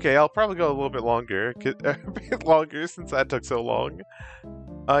 Okay, I'll probably go a little bit longer. A bit longer since that took so long.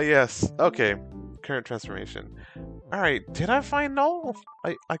 Yes. Okay. Current transformation. Alright, did I find null?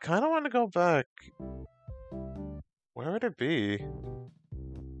 I kind of want to go back. Where would it be?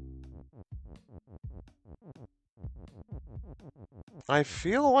 I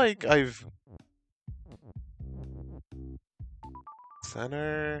feel like I've...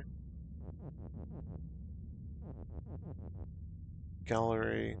 Center...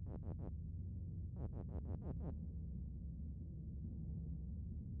 Gallery...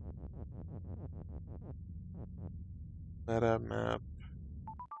 Meta map...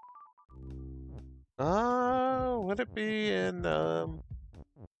 would it be in,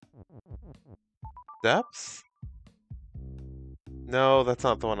 Steps? No, that's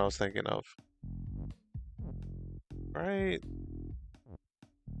not the one I was thinking of. Right?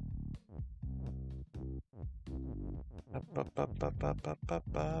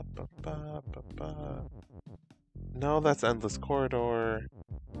 No, that's Endless Corridor.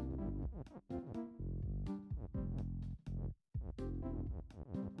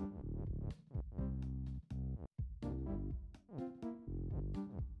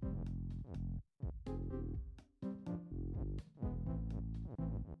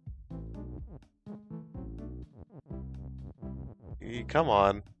 Come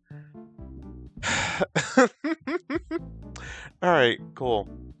on. Alright, cool.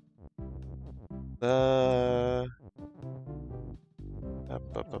 In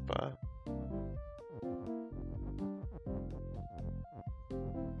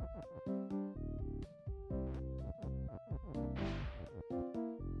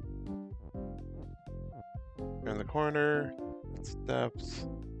the corner, steps,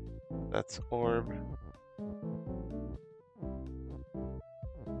 that's orb.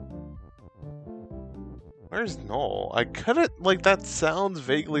 Where's Noel? I couldn't, like, that sounds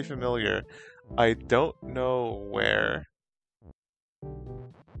vaguely familiar. I don't know where.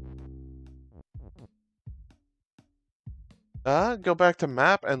 Go back to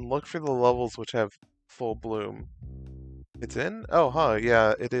map and look for the levels which have full bloom. It's in? Oh, huh,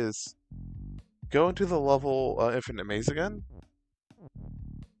 yeah, it is. Go into the level Infinite Maze again.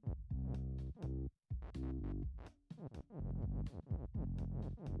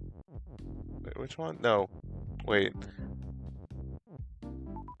 Wait, which one? No. Wait.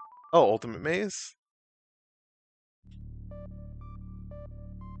 Oh, Ultimate Maze?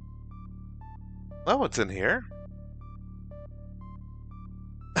 Oh, it's in here.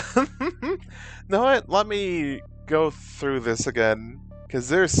 No, what? Let me go through this again, because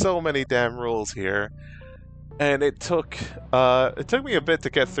there's so many damn rules here. And it took me a bit to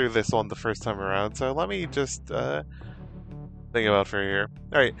get through this one the first time around, so let me just think about for here.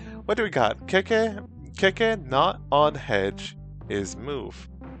 Alright, what do we got? Keke not on hedge is move.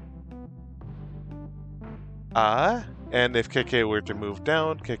 And if Keke were to move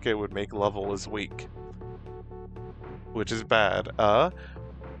down, Keke would make level is weak. Which is bad.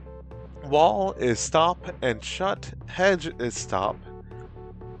 Wall is stop and shut, hedge is stop.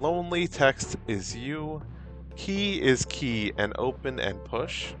 Lonely text is you. Key is key and open and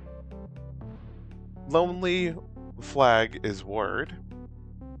push. Lonely flag is word.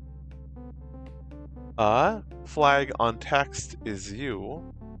 Flag on text is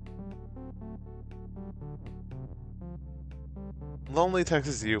you. Lonely text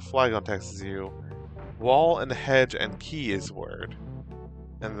is you, flag on text is you. Wall and hedge and key is word.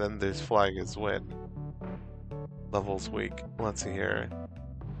 And then there's flag is win. Level's weak. Let's see here.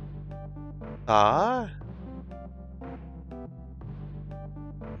 Alright.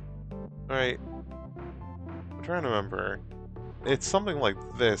 I'm trying to remember. It's something like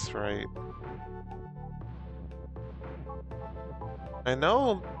this, right? I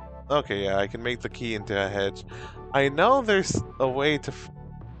know... Okay, yeah, I can make the key into a hedge. I know there's a way to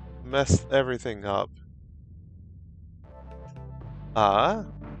mess everything up.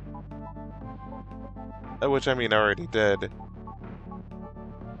 Which, I mean, I already did.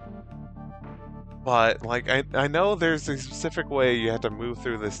 But, like, I know there's a specific way you have to move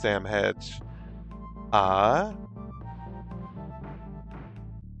through this damn hedge.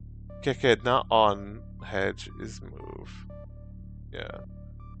 Kick it, not on hedge is move. Yeah.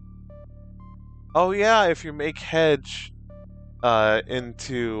 Oh yeah, if you make hedge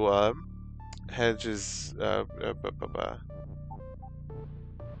into hedges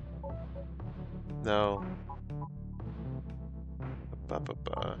no.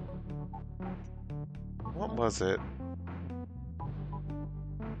 What was it?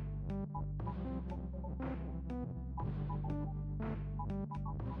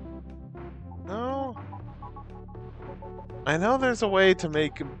 No. I know there's a way to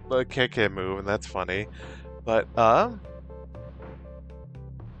make a KK move, and that's funny. But, to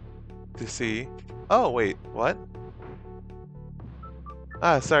see... Oh, wait, what?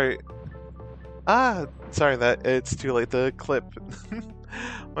 Sorry. Sorry that it's too late to clip.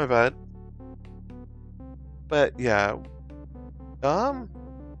 My bad. But, yeah.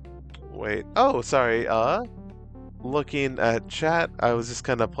 Wait. Oh, sorry, looking at chat, I was just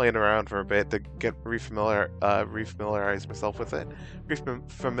kind of playing around for a bit to get refamiliarize myself with it.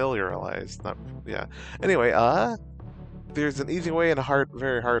 Refamiliarized, not yeah. Anyway, there's an easy way and a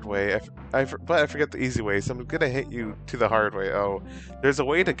very hard way. But I forget the easy way, so I'm gonna hit you to the hard way. Oh, there's a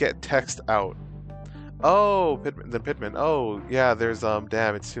way to get text out. Oh, the Pitman. Oh, yeah, there's,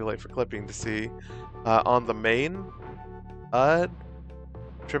 damn, it's too late for clipping to see. On the main,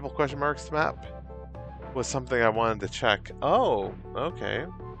 triple question marks map was something I wanted to check. Oh, okay.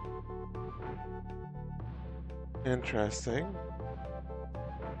 Interesting.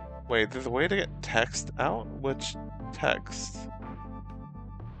 Wait, there's a way to get text out? Which text?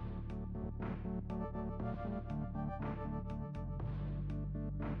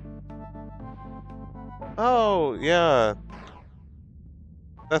 Oh, yeah.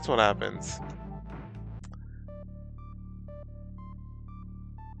 That's what happens.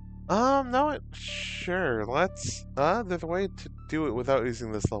 No, sure. Let's, there's a way to do it without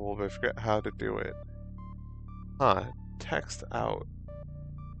using this level, but I forget how to do it. Huh. Text out.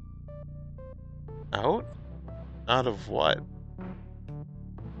 Out? Out of what?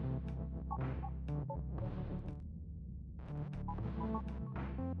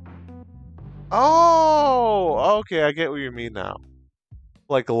 Oh! Okay, I get what you mean now.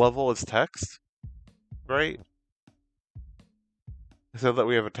 Like a level is text, right? So that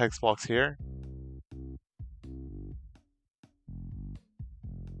we have a text box here.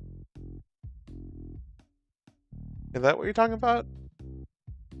 Is that what you're talking about?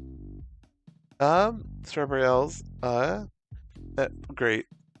 Strawberry L's, great.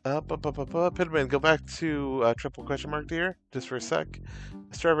 Pitman, go back to triple question mark here, just for a sec.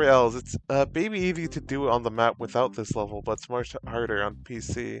 Strawberry L's, it's maybe easy to do it on the map without this level, but it's much harder on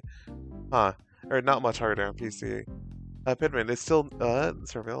PC. Huh. Or not much harder on PC. Pitman, it's still,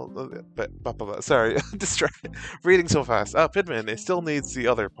 Strawberry L's, sorry, distracted. Reading so fast. Pitman, it still needs the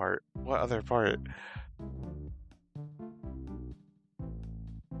other part. What other part?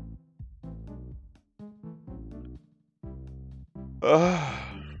 Ugh.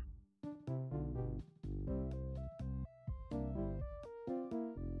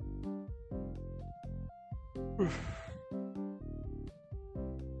 Hmm.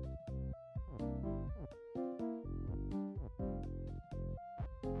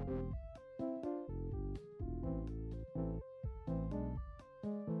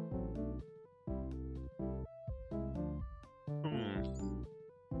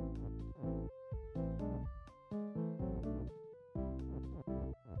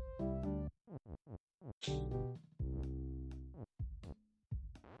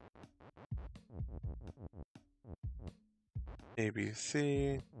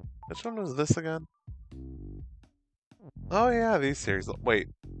 ABC. Which one was this again? Oh yeah, these series. Wait,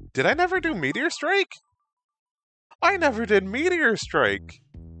 did I never do Meteor Strike? I never did Meteor Strike.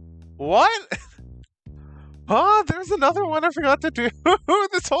 What? Huh? There's another one I forgot to do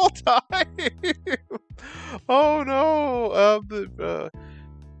this whole time. Oh no.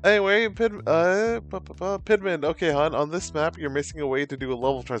 Anyway, Pidman. Okay, hon. On this map, you're missing a way to do a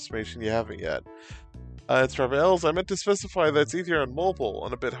level transformation you haven't yet. It's Travel's. I meant to specify that it's easier on mobile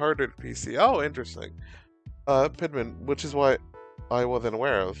and a bit harder to PC. Oh, interesting. Pidman, which is why I wasn't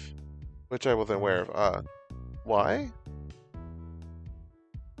aware of. Which I wasn't aware of. Why?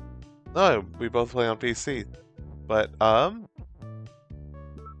 No, we both play on PC. But, you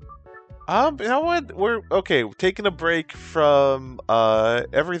know what? We're, okay, taking a break from,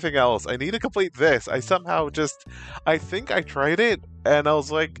 everything else. I need to complete this. I somehow just, I think I tried it, and I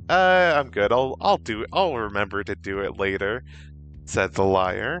was like, I'm good. I'll do it. I'll remember to do it later, said the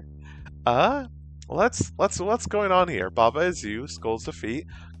liar. What's going on here? Baba is you, Skull's defeat.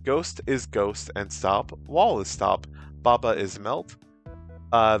 Ghost is ghost and stop. Wall is stop. Baba is melt.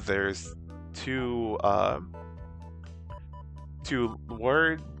 There's two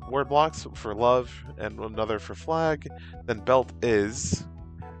word blocks for love and another for flag. Then belt is,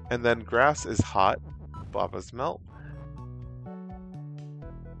 and then grass is hot. Baba's melt.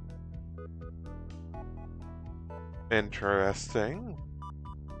 Interesting.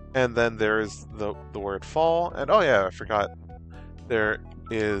 And then there's the word fall, and oh yeah, I forgot. There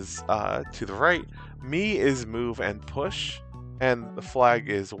is to the right. Me is move and push, and the flag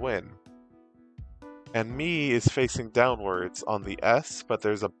is win. And me is facing downwards on the S, but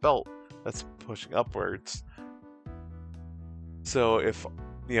there's a belt that's pushing upwards. So if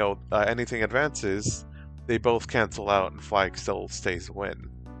anything advances, they both cancel out, and flag still stays win.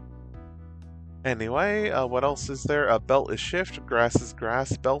 Anyway, what else is there? Belt is shift, grass is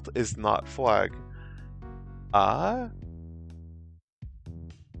grass, belt is not flag.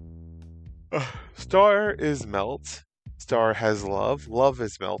 Star is melt, star has love, love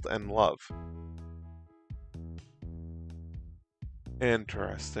is melt, and love.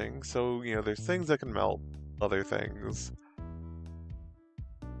 Interesting. So, there's things that can melt other things.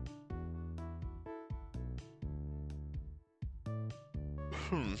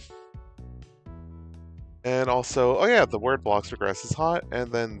 Hmm. And also, oh yeah, the word blocks for grass is hot, and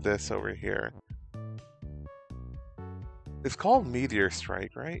then this over here. It's called Meteor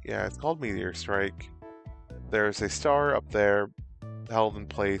Strike, right? Yeah, it's called Meteor Strike. There's a star up there held in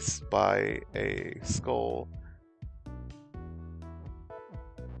place by a skull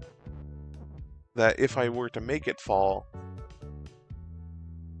that if I were to make it fall,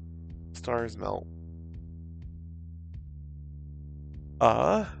 stars melt.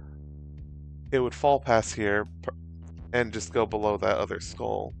 It would fall past here and just go below that other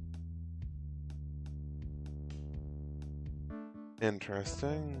skull.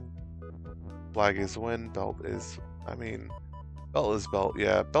 Interesting. Flag is wind, belt is, belt is belt,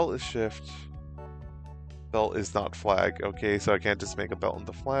 yeah, belt is shift. Belt is not flag, okay, so I can't just make a belt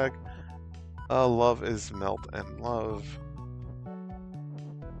into flag. Love is melt and love.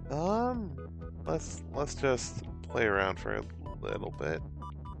 Let's just play around for a little bit.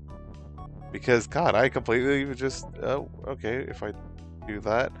 Because, God, I completely just, oh, okay, if I do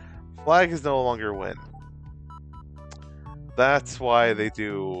that. Flag is no longer win. That's why they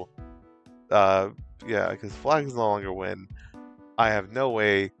do, yeah, because flag is no longer win. I have no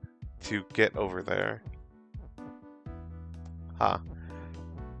way to get over there. Huh.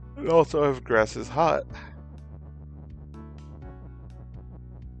 Also, if grass is hot.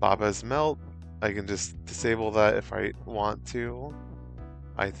 Baba's melt. I can just disable that if I want to.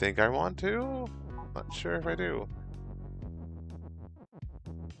 I think I want to. Not sure if I do.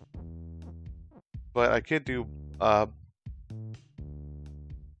 But I could do,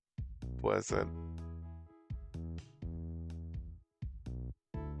 what is it?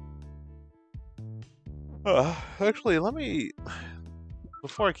 Actually, let me,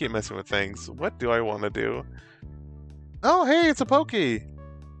 before I keep messing with things, what do I want to do? Oh, hey, it's a Pokey!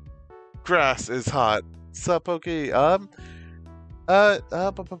 Grass is hot. Sup, Pokey?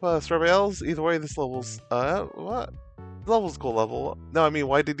 Strawberry L's? Either way, this level's, what? This level's a cool level. No, I mean,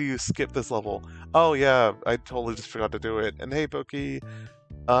 why did you skip this level? Oh, yeah, I totally just forgot to do it. And hey, Pokey,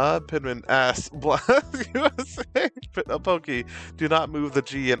 Pidman, ass, USA, Pokey, do not move the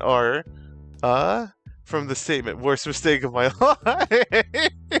G and R, from the statement, worst mistake of my life.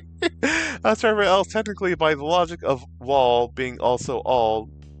 Strawberry L's, technically, by the logic of wall being also all,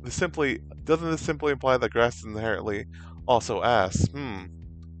 doesn't this simply imply that grass is inherently also ass? You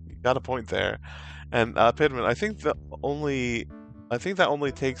got a point there. And Pidman, I think that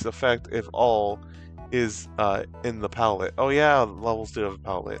only takes effect if all is in the palette. Oh yeah, levels do have a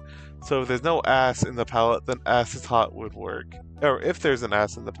palette. So if there's no ass in the palette, then ass is hot would work. Or if there's an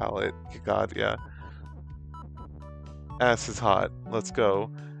ass in the palette, God, yeah. Ass is hot. Let's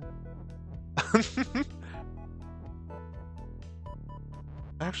go.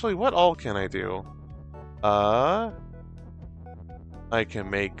 Actually, what all can I do? I can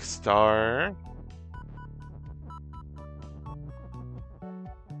make star.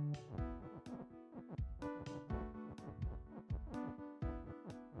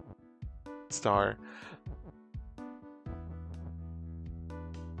 Star.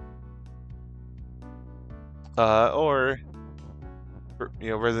 Or, for,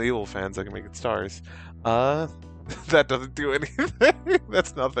 Resident Evil fans, I can make it stars. That doesn't do anything.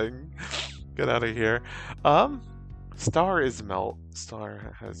 That's nothing. Get out of here. Star is melt.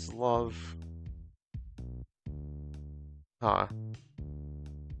 Star has love. Huh.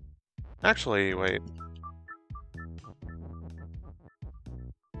 Actually, wait.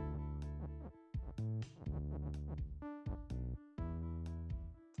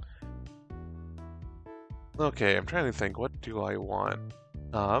 Okay, I'm trying to think, what do I want?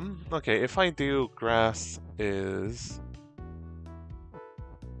 Okay, if I do grass is...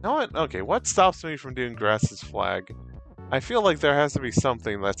 You know what? Okay, what stops me from doing grass's flag? I feel like there has to be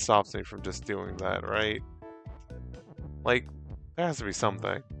something that stops me from just doing that, right? Like, there has to be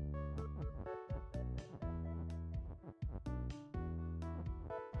something.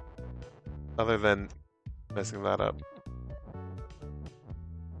 Other than messing that up.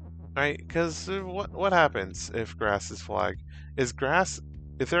 Right? Because what happens if grass is flag? Is grass...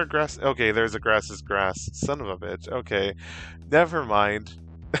 If there a grass... Okay, there's a grass is grass. Son of a bitch. Okay. Never mind.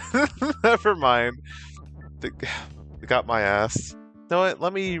 Never mind. They got my ass. You know what?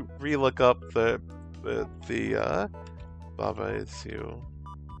 Let me re-look up the Baba is you.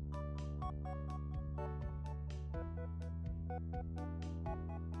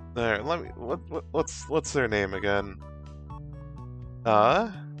 There, let me... What's their name again?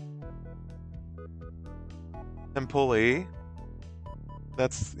 Empoli.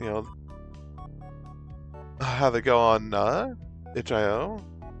 That's, how they go on, itch.io.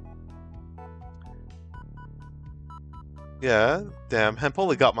 Yeah, damn,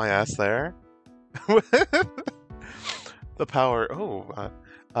 Hempoli got my ass there. The power.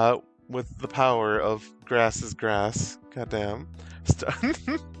 Oh, with the power of grass is grass. Goddamn.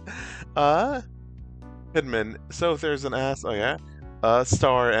 uh, Kidman. So if there's an ass, oh yeah.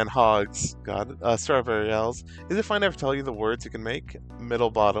 Star and hogs. God. Strawberry owls. Is it fine if I tell you the words you can make?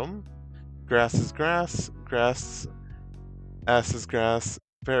 Middle bottom. Grass is grass. Grass. Ass is grass.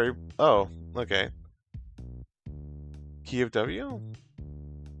 Very. Oh, okay. Key of W?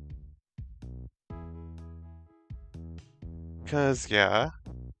 Because, yeah.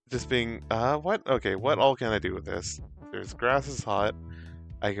 Just being. What? Okay, what all can I do with this? There's grass is hot.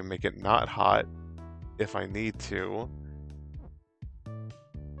 I can make it not hot if I need to.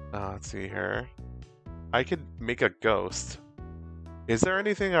 Let's see here. I could make a ghost. Is there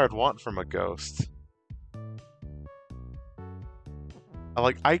anything I'd want from a ghost?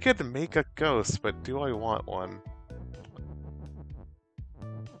 I could make a ghost, but do I want one?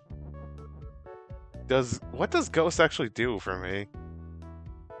 What does ghost actually do for me?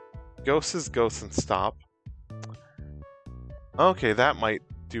 Ghost is ghost and stop. Okay, that might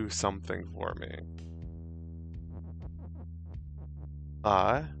do something for me.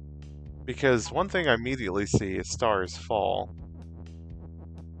 Because one thing I immediately see is stars fall.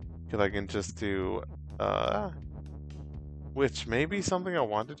 Because I can just do, which may be something I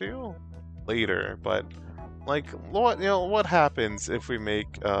want to do later, but, what happens if we make,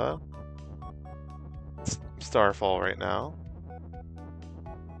 Starfall right now?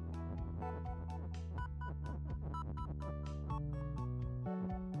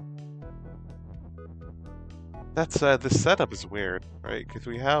 That's, this setup is weird, right? Because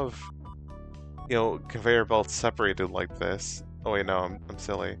we have, conveyor belts separated like this. Oh wait, no, I'm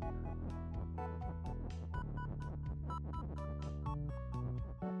silly.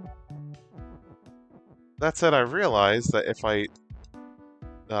 That said, I realized that if I,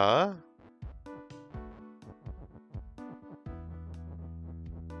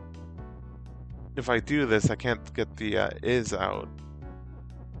 if I do this, I can't get the, is out.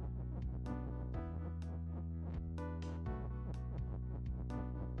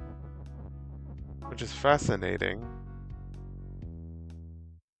 Which is fascinating.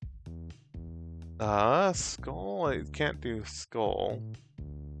 Skull? I can't do skull.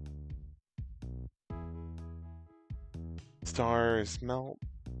 Stars melt.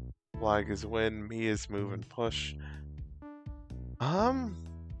 Flag is win. Me is move and push. I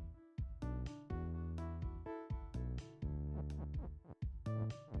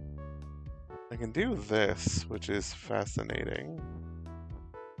can do this, which is fascinating.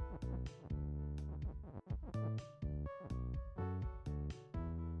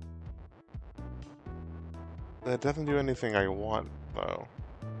 That doesn't do anything I want, though.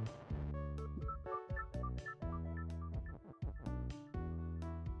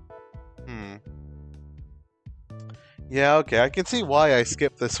 Yeah, okay, I can see why I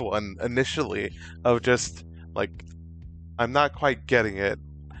skipped this one initially, of just, I'm not quite getting it.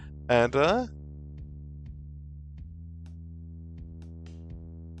 And,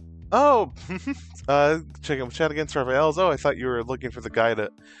 oh! Check out chat against Raphael's. Oh, I thought you were looking for the guide,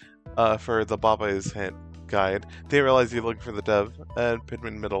 for the Baba is Hint guide. Didn't realize you're looking for the dev. And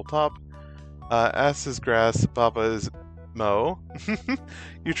Pidman middle top. Ass is grass, Baba is Mo.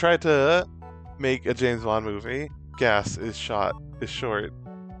 You tried to make a James Bond movie. Gas is short.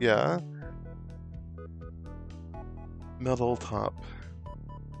 Yeah. Middle top.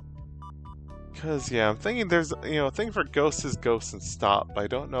 Because, yeah, I'm thinking there's, a thing for ghosts is ghost and stop. I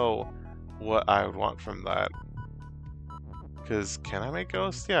don't know what I would want from that. Because, can I make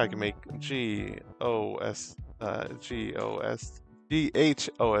ghosts? Yeah, I can make G-H-O-S-T.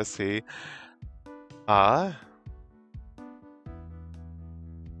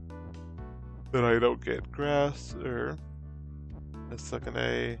 Then I don't get grass, or a second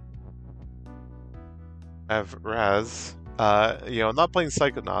A. I have Raz. I'm not playing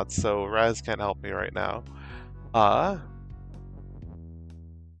Psychonauts, so Raz can't help me right now.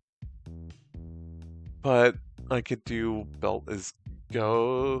 But I could do Belt is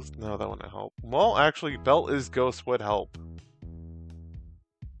Ghost. No, that wouldn't help. Well, actually, Belt is Ghost would help.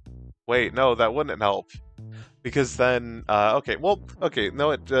 Wait, no, that wouldn't help. Because then, okay,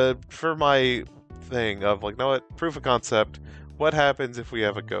 for my thing of, proof of concept, what happens if we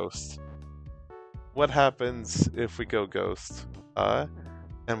have a ghost? What happens if we go ghost?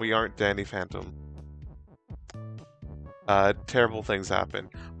 And we aren't Danny Phantom? Terrible things happen.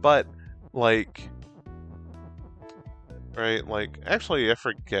 But, right, actually, I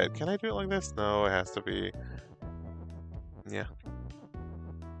forget. Can I do it like this? No, it has to be... Yeah.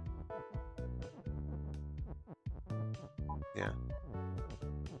 Yeah.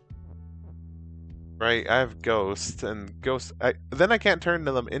 right? I have ghosts, and ghosts... then I can't turn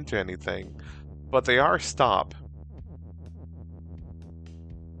them into anything. But they are stop.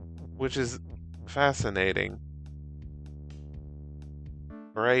 Which is fascinating.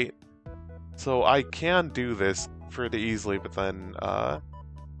 Right? So I can do this pretty easily, but then,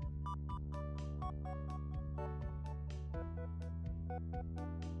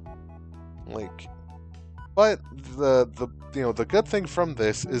 like... But the good thing from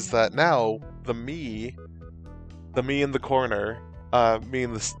this is that now the me in the corner, me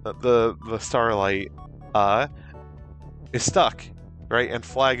in the starlight, is stuck, right? And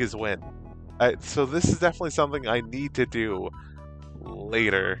flag is win. So this is definitely something I need to do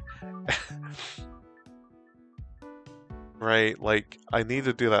later. Right? Like, I need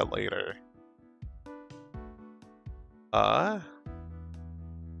to do that later.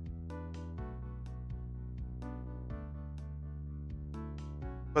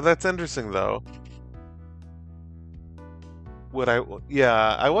 But that's interesting, though.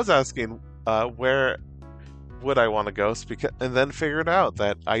 Yeah, I was asking, where would I want to ghost, and then figured out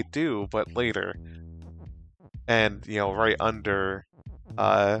that I do, but later. And, right under,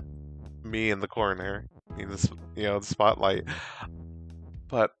 me in the corner, the spotlight.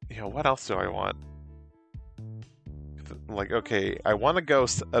 But, what else do I want? Like, okay, I want to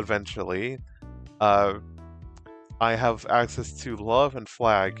ghost eventually. I have access to love and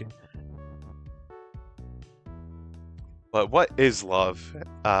flag. But what is love?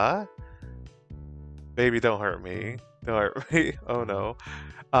 Baby, don't hurt me. Don't hurt me. Oh no.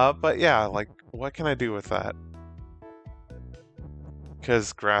 But yeah, like, what can I do with that?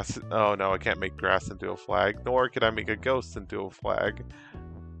 Because grass... Oh no, I can't make grass into a flag. Nor can I make a ghost into a flag.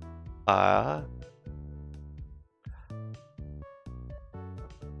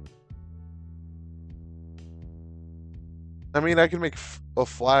 I mean, I can make a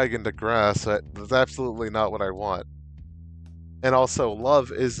flag into grass. That's absolutely not what I want. And also,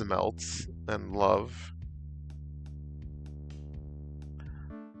 love is melts. And love.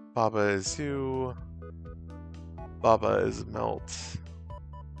 Baba is you. Baba is melts.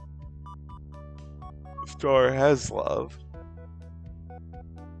 Star has love.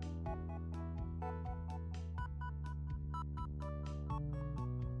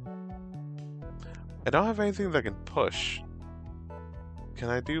 I don't have anything that can push. Can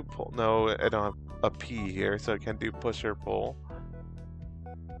I do pull? No, I don't have a P here, so I can't do push or pull.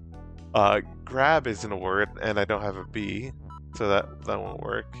 Grab isn't a word, and I don't have a B, so that won't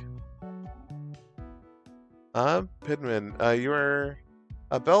work. Pidman, you're...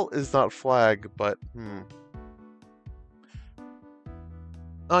 A belt is not flag, but,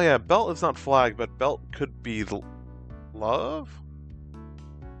 Oh yeah, belt is not flag, but belt could be love?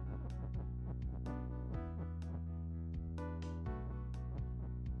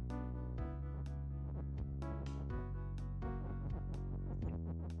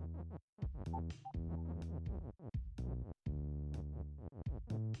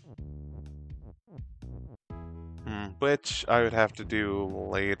 Which I would have to do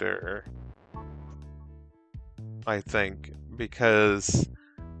later, I think, because,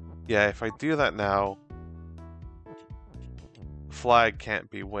 yeah, if I do that now, flag can't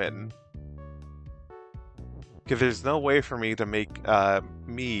be win. Because there's no way for me to make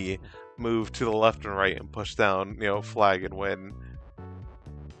me move to the left and right and push down, flag and win.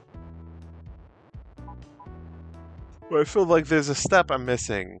 But I feel like there's a step I'm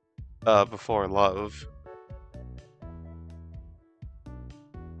missing before love.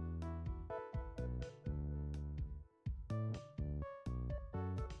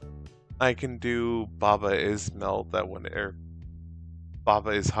 I can do Baba is melt that one, or Baba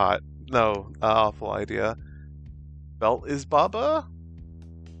is hot. No, awful idea. Belt is Baba?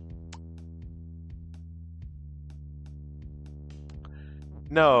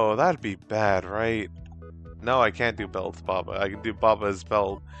 No, that'd be bad, right? No, I can't do Belt's Baba. I can do Baba's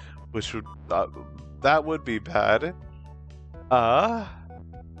Belt, which would... that would be bad. I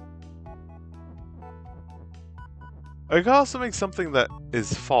could also make something that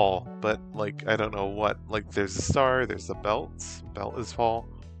is fall, but, like, I don't know what. Like, there's a star, there's the belt. Belt is fall.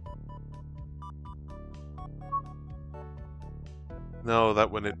 No,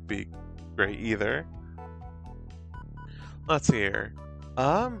 that wouldn't be great either. Let's see here.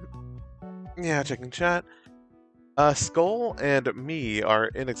 Yeah, checking chat. Skull and me are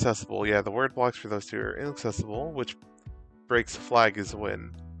inaccessible. Yeah, the word blocks for those two are inaccessible, which breaks flag is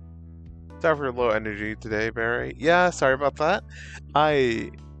win. Sorry for low energy today, Barry. Yeah, sorry about that.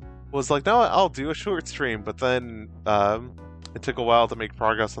 I was like, no, I'll do a short stream, but then it took a while to make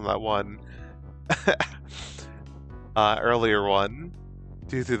progress on that one earlier one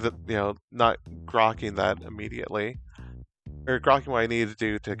due to the, not grokking that immediately. Or grokking what I need to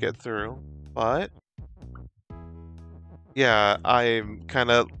do to get through. But, yeah, I'm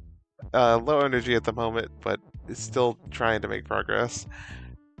kind of low energy at the moment, but still trying to make progress.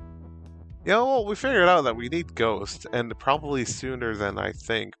 We figured out that we need Ghost, and probably sooner than I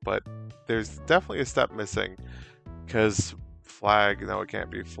think, but there's definitely a step missing. Because flag, no, it can't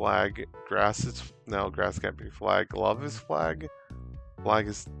be flag. Grass is, no, grass can't be flag. Love is flag. Flag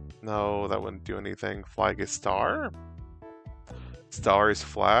is, no, that wouldn't do anything. Flag is star. Star is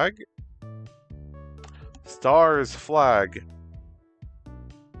flag. Star is flag.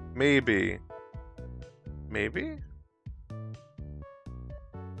 Maybe. Maybe?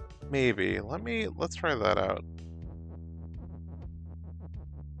 Maybe. Let's try that out.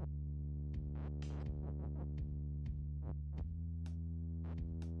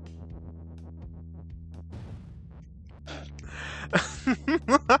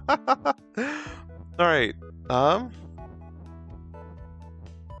 Alright,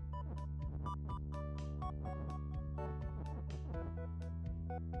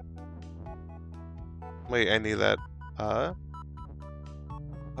 wait, I need that,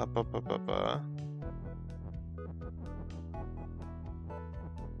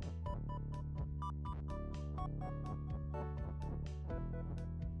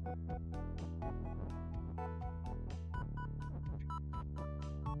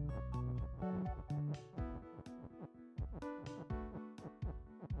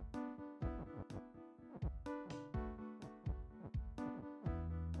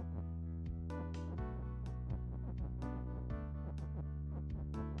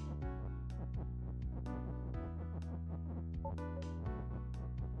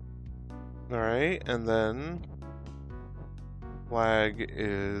 Alright, and then flag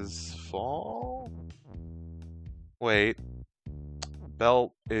is fall? Wait.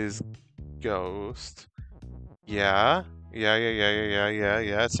 Belt is ghost. Yeah.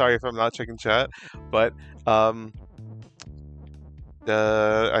 Yeah. Sorry if I'm not checking chat, but I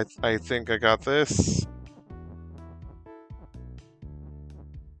think I got this.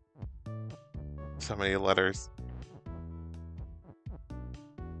 So many letters.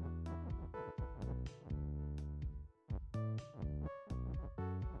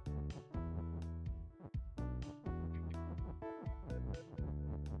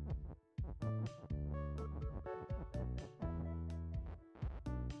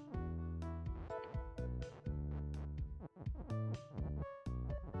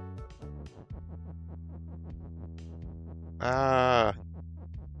 Ah.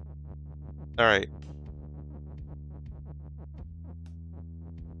 Alright.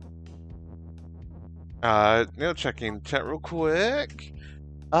 Checking chat real quick.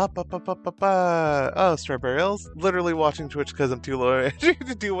 Oh, Strawberry's literally watching Twitch because I'm too low energy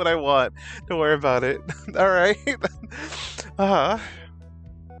to do what I want. Don't worry about it. Alright.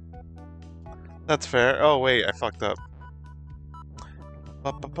 That's fair. Oh, wait, I fucked up.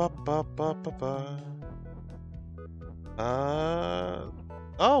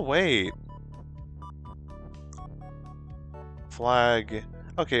 Oh, wait. Flag.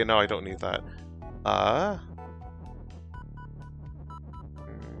 Okay, no, I don't need that.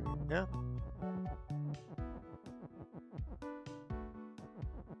 Yeah.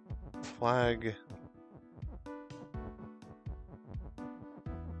 Flag.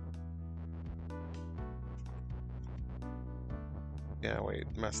 Yeah, wait,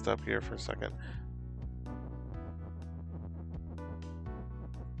 messed up here for a second.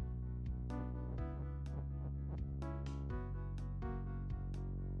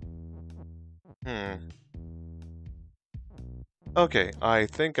 Okay, I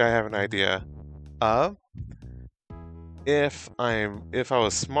think I have an idea. If I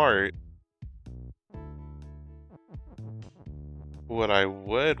was smart, what I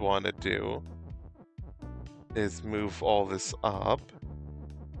would want to do is move all this up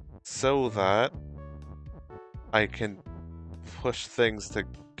so that I can push things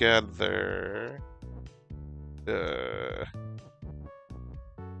together.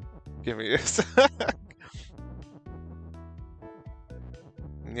 Give me a sec.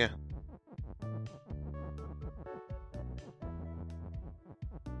 Yeah.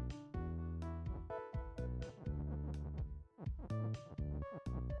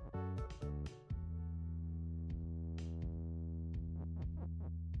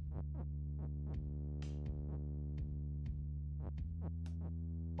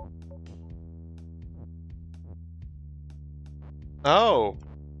 Oh.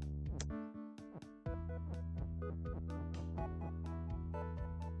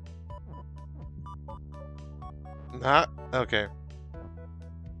 Okay.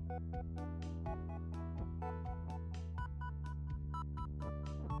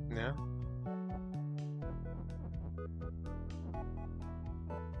 Yeah.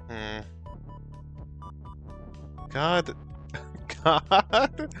 Hmm. God.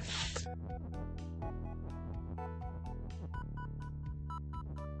 God.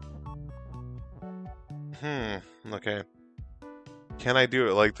 Okay. Can I do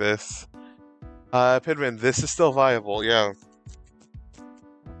it like this? Pidman, this is still viable, yeah.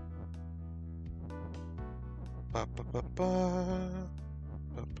 Ba, ba, ba, ba.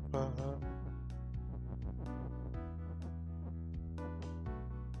 Ba, ba, ba.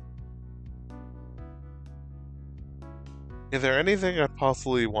 Is there anything I'd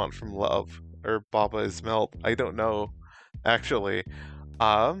possibly want from love? Or Baba is melt? I don't know, actually.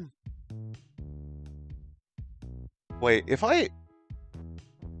 Um, wait, if I...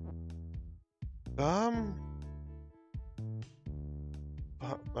 Um...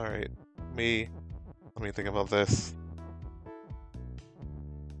 Alright, let me think about this.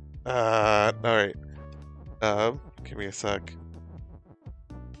 Alright. Give me a sec.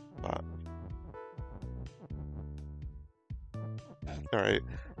 Alright,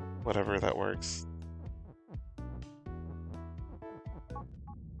 whatever, that works.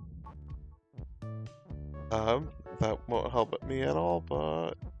 That won't help me at all,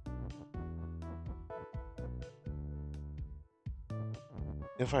 but...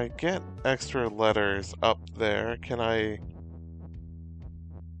 If I get extra letters up there, can I...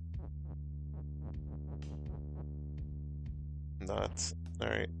 Nuts.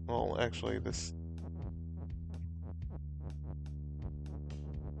 Alright, well, actually, this...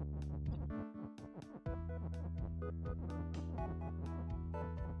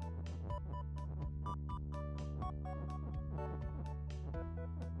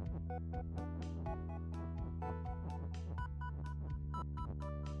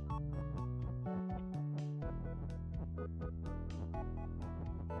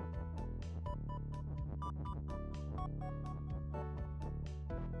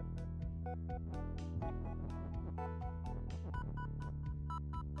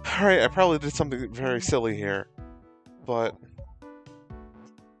 Alright, I probably did something very silly here, but...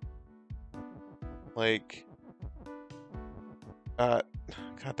 Like... God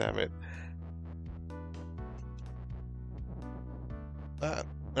damn it.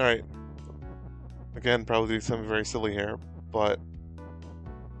 Alright. Again, probably did something very silly here, but...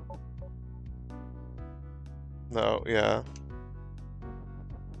 No, yeah.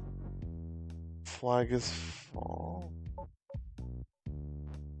 Flag is fall.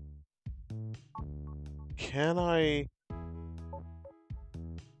 Can I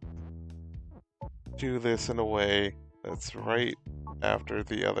do this in a way that's right after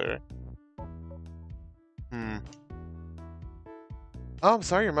the other? Oh, I'm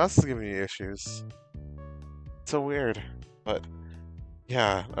sorry, your mouse is giving you issues. It's so weird, but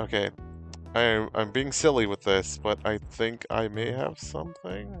yeah, okay. I'm being silly with this, but I think I may have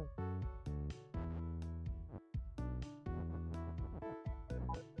something.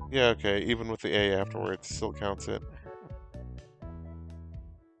 Yeah, okay, even with the A afterwards, still counts it.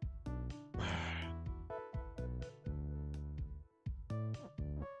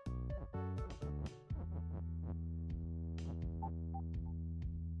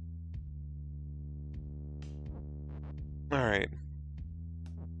 Alright.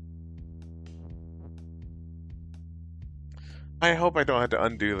 I hope I don't have to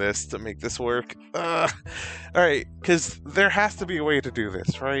undo this to make this work. Alright, because there has to be a way to do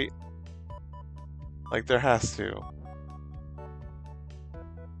this, right? Like, there has to.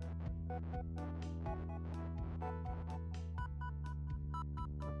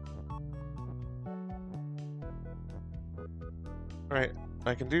 Alright,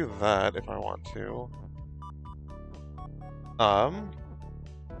 I can do that if I want to.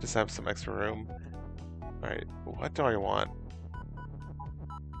 Just have some extra room. Alright, what do I want?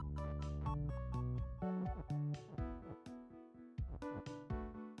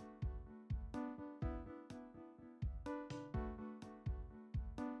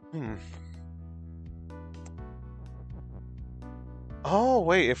 Oh,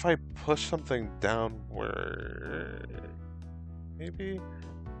 wait, if I push something downward... Maybe?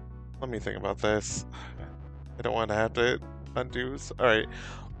 Let me think about this. I don't want to have to undo... Alright.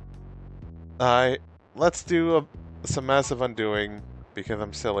 Let's do some massive undoing, because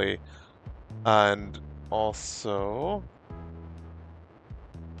I'm silly. And also...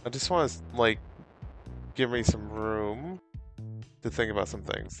 I just want to, like, give me some room to think about some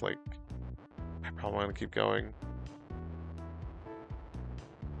things. Like, I probably want to keep going.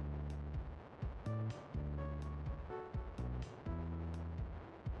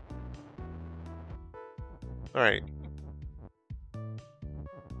 Alright.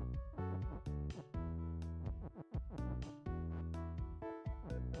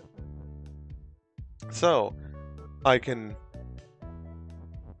 So, I can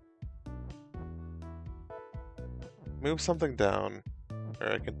move something down,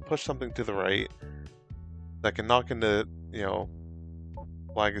 or I can push something to the right that can knock into, you know,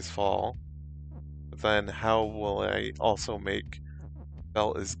 flag is fall. But then how will I also make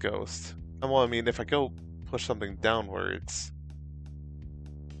belt is ghost? Well, I mean, if I go push something downwards,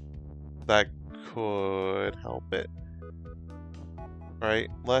 that could help it. Right,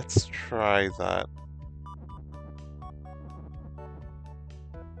 let's try that.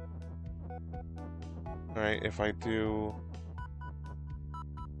 Alright, if I do...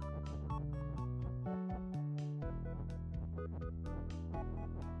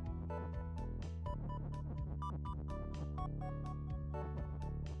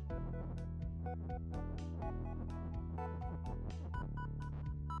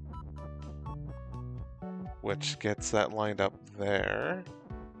 which gets that lined up there.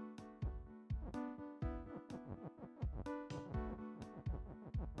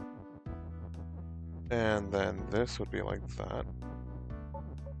 And then this would be like that.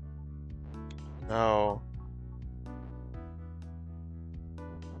 Now...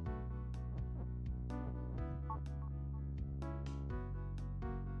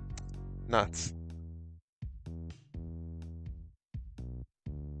 nuts.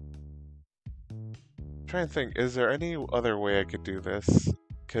 I'm trying to think, is there any other way I could do this?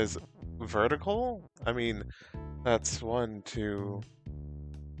 Because vertical? I mean, that's 1, 2,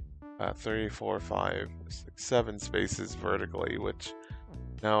 3, 4, 5, 6, 7 spaces vertically, which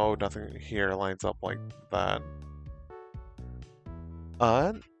no, nothing here lines up like that.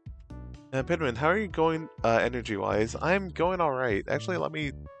 Pitman, how are you going energy-wise? I'm going alright. Actually, let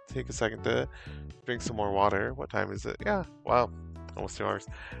me take a second to drink some more water. What time is it? Yeah, wow, almost 2 hours.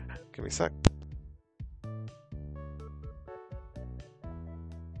 Give me a sec.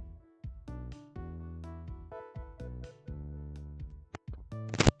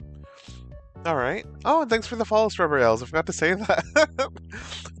 Alright. Oh, and thanks for the follow, Strawberry Elves. I forgot to say that.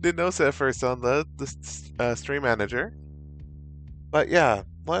 Didn't notice it at first on the stream manager. But yeah,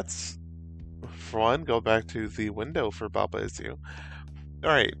 let's, for one, go back to the window for Baba Is You.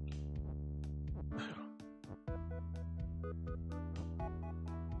 Alright.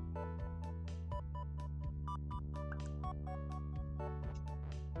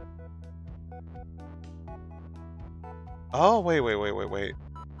 Oh, wait.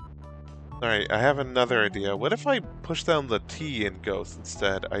 Alright, I have another idea. What if I push down the T in Ghost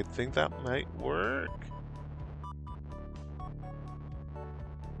instead? I think that might work.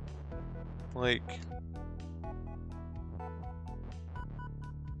 Alright.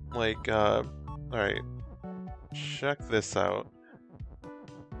 Check this out.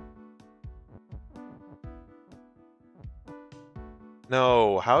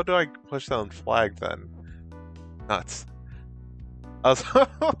 No, how do I push down flag then? Nuts. A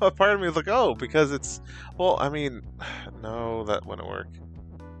part of me was like, oh, because it's... Well, I mean... No, that wouldn't work.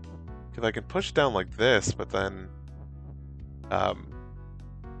 Because I can push down like this, but then...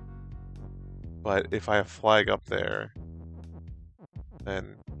 But if I have flag up there...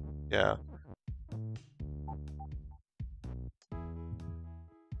 Then... Yeah.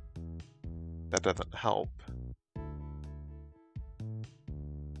 That doesn't help.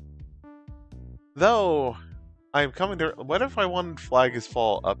 Though... I'm coming to... What if I wanted flag is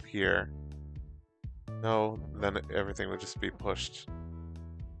fall up here? No, then everything would just be pushed.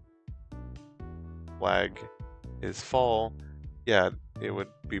 Flag is fall. Yeah, it would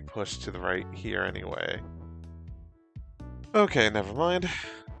be pushed to the right here anyway. Okay, never mind.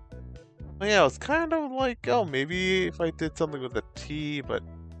 Oh yeah, it's kind of like, oh, maybe if I did something with a T, but...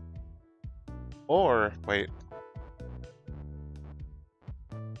 Or, wait.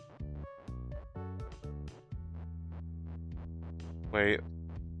 Wait,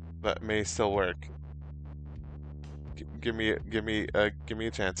 that may still work. Give me a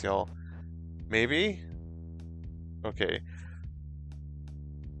chance, y'all. Maybe? Okay.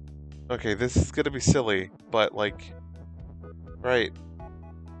 Okay, this is gonna be silly, but like... Right.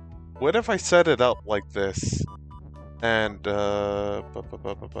 What if I set it up like this? And, No,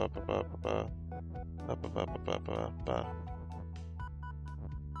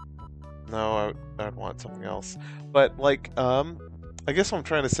 I'd want something else. But, like, I guess what I'm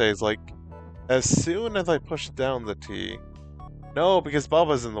trying to say is, like, as soon as I push down the T... No, because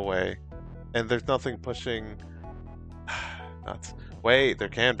Baba's in the way. And there's nothing pushing... Nuts. Wait, there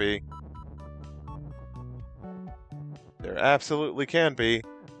can be. There absolutely can be.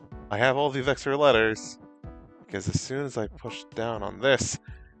 I have all these extra letters. Because as soon as I push down on this...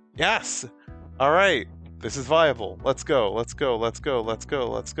 Yes! Alright, this is viable. Let's go.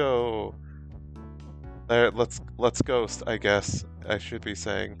 There, let's ghost, I guess I should be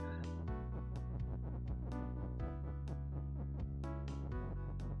saying.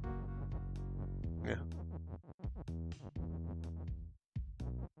 Yeah.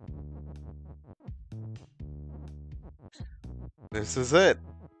 This is it.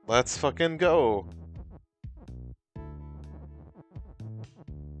 Let's fucking go.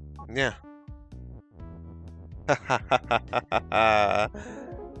 Yeah.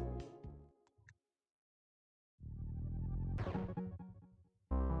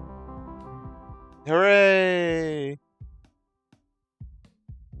 Hooray!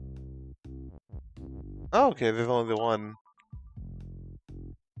 Oh, okay, there's only the one.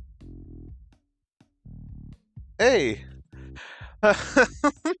 Hey!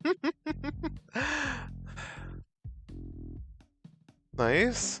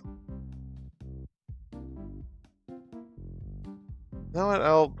 Nice. No,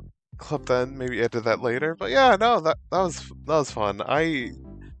 I'll clip that and maybe edit that later. But yeah, no, that was fun.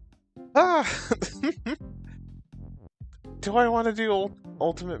 Ah, do I want to do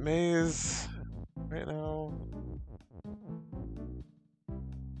Ultimate Maze right now?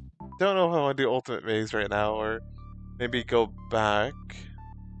 Don't know if I want to do Ultimate Maze right now, or maybe go back.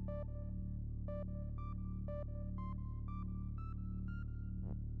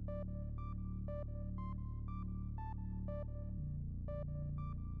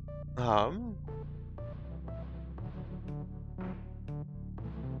 Um.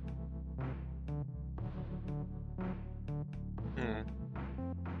 Hmm.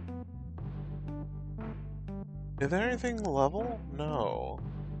 Is there anything level? No.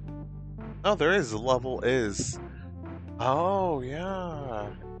 Oh, there is. Level is. Oh, yeah.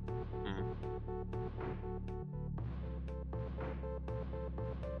 Hmm.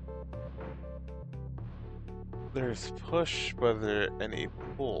 There's push, but there any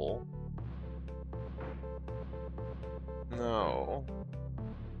pull? No.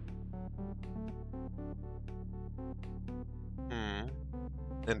 Hmm.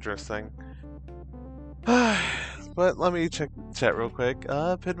 Interesting. But let me check chat real quick.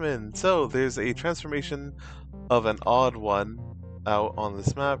 Pidman. So there's a transformation of an odd one out on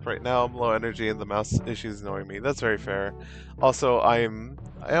this map. Right now I'm low energy and the mouse issues annoying me. That's very fair. Also, you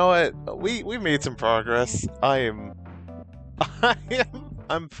know what? We made some progress. I'm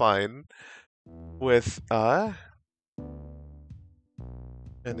fine with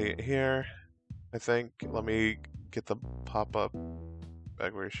ending it here. I think. Let me get the pop-up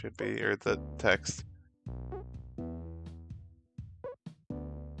back where it should be, or the text.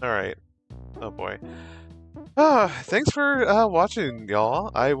 Alright. Oh boy. Thanks for watching,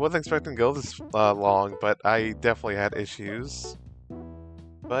 y'all. I wasn't expecting to go this long, but I definitely had issues.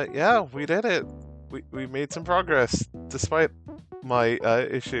 But yeah, we did it. We made some progress despite my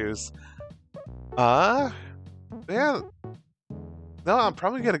issues. Yeah. No, I'm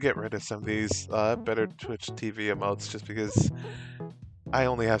probably gonna get rid of some of these better Twitch TV emotes just because I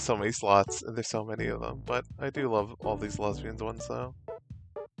only have so many slots and there's so many of them. But I do love all these lesbians ones, though.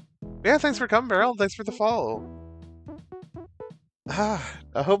 Yeah, thanks for coming, Beryl. Thanks for the follow. I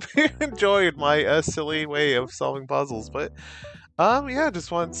hope you enjoyed my silly way of solving puzzles, but yeah,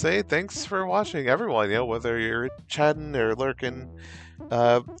 just want to say thanks for watching, everyone. You know, whether you're chatting or lurking,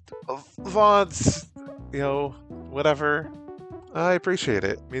 VODs, you know, whatever. I appreciate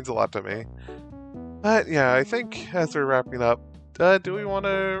it. It means a lot to me. But yeah, I think as we're wrapping up, do we want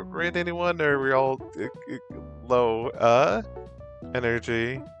to rate anyone, or are we all low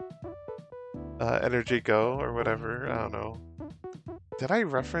energy? Energy go or whatever. I don't know. Did I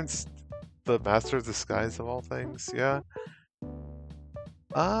reference the Master of the Skies of all things? Yeah.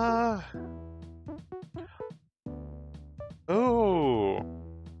 Oh.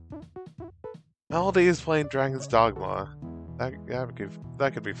 Melody is playing Dragon's Dogma.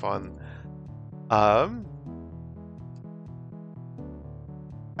 That could be fun.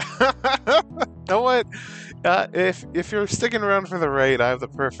 Know what? If you're sticking around for the raid, I have the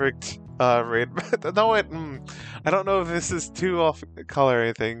perfect raid. Know what? I don't know if this is too off color or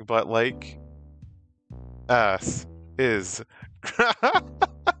anything, but like, ass is.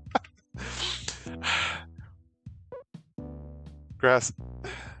 Grass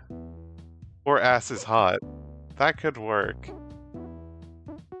or ass is hot. That could work.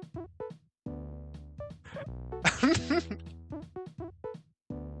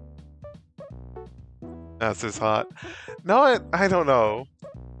 Ass is hot. No, I don't know.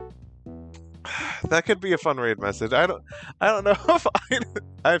 That could be a fun raid message. I don't know if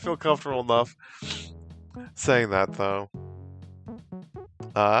I feel comfortable enough saying that though.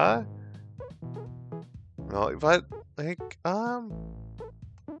 Well, but like God,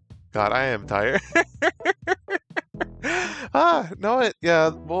 I am tired. No, yeah,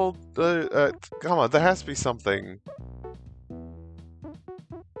 well, come on, there has to be something.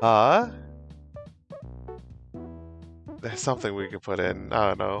 There's something we could put in. I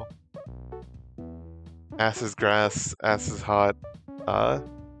don't know. Ass is grass, ass is hot.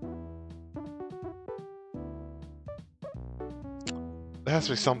 There has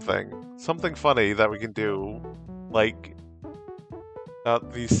to be something. Something funny that we can do, like,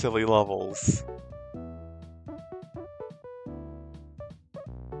 these silly levels.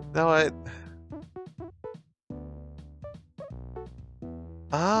 No,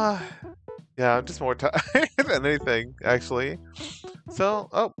 yeah, I'm just more tired than anything, actually. So,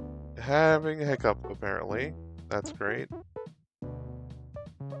 oh, having a hiccup, apparently. That's great.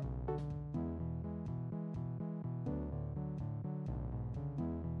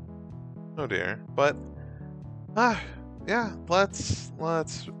 Oh dear. But, yeah, let's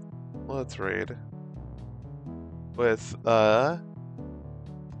raid. With, ba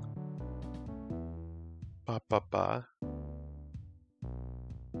ba ba.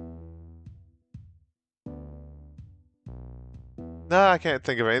 No, I can't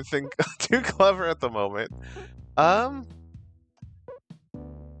think of anything too clever at the moment.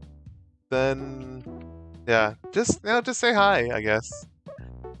 Then, yeah, just say hi, I guess.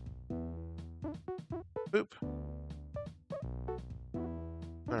 Boop.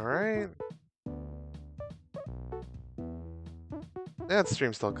 Alright. Yeah, the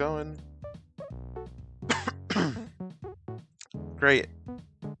stream's still going. Great.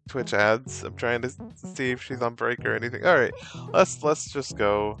 Twitch ads. I'm trying to see if she's on break or anything. Alright, let's just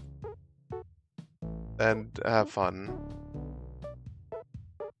go and have fun.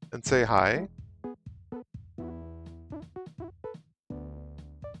 And say hi.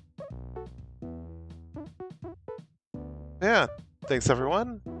 Yeah, thanks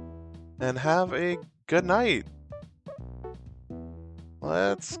everyone, and have a good night.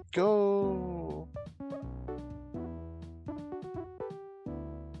 Let's go.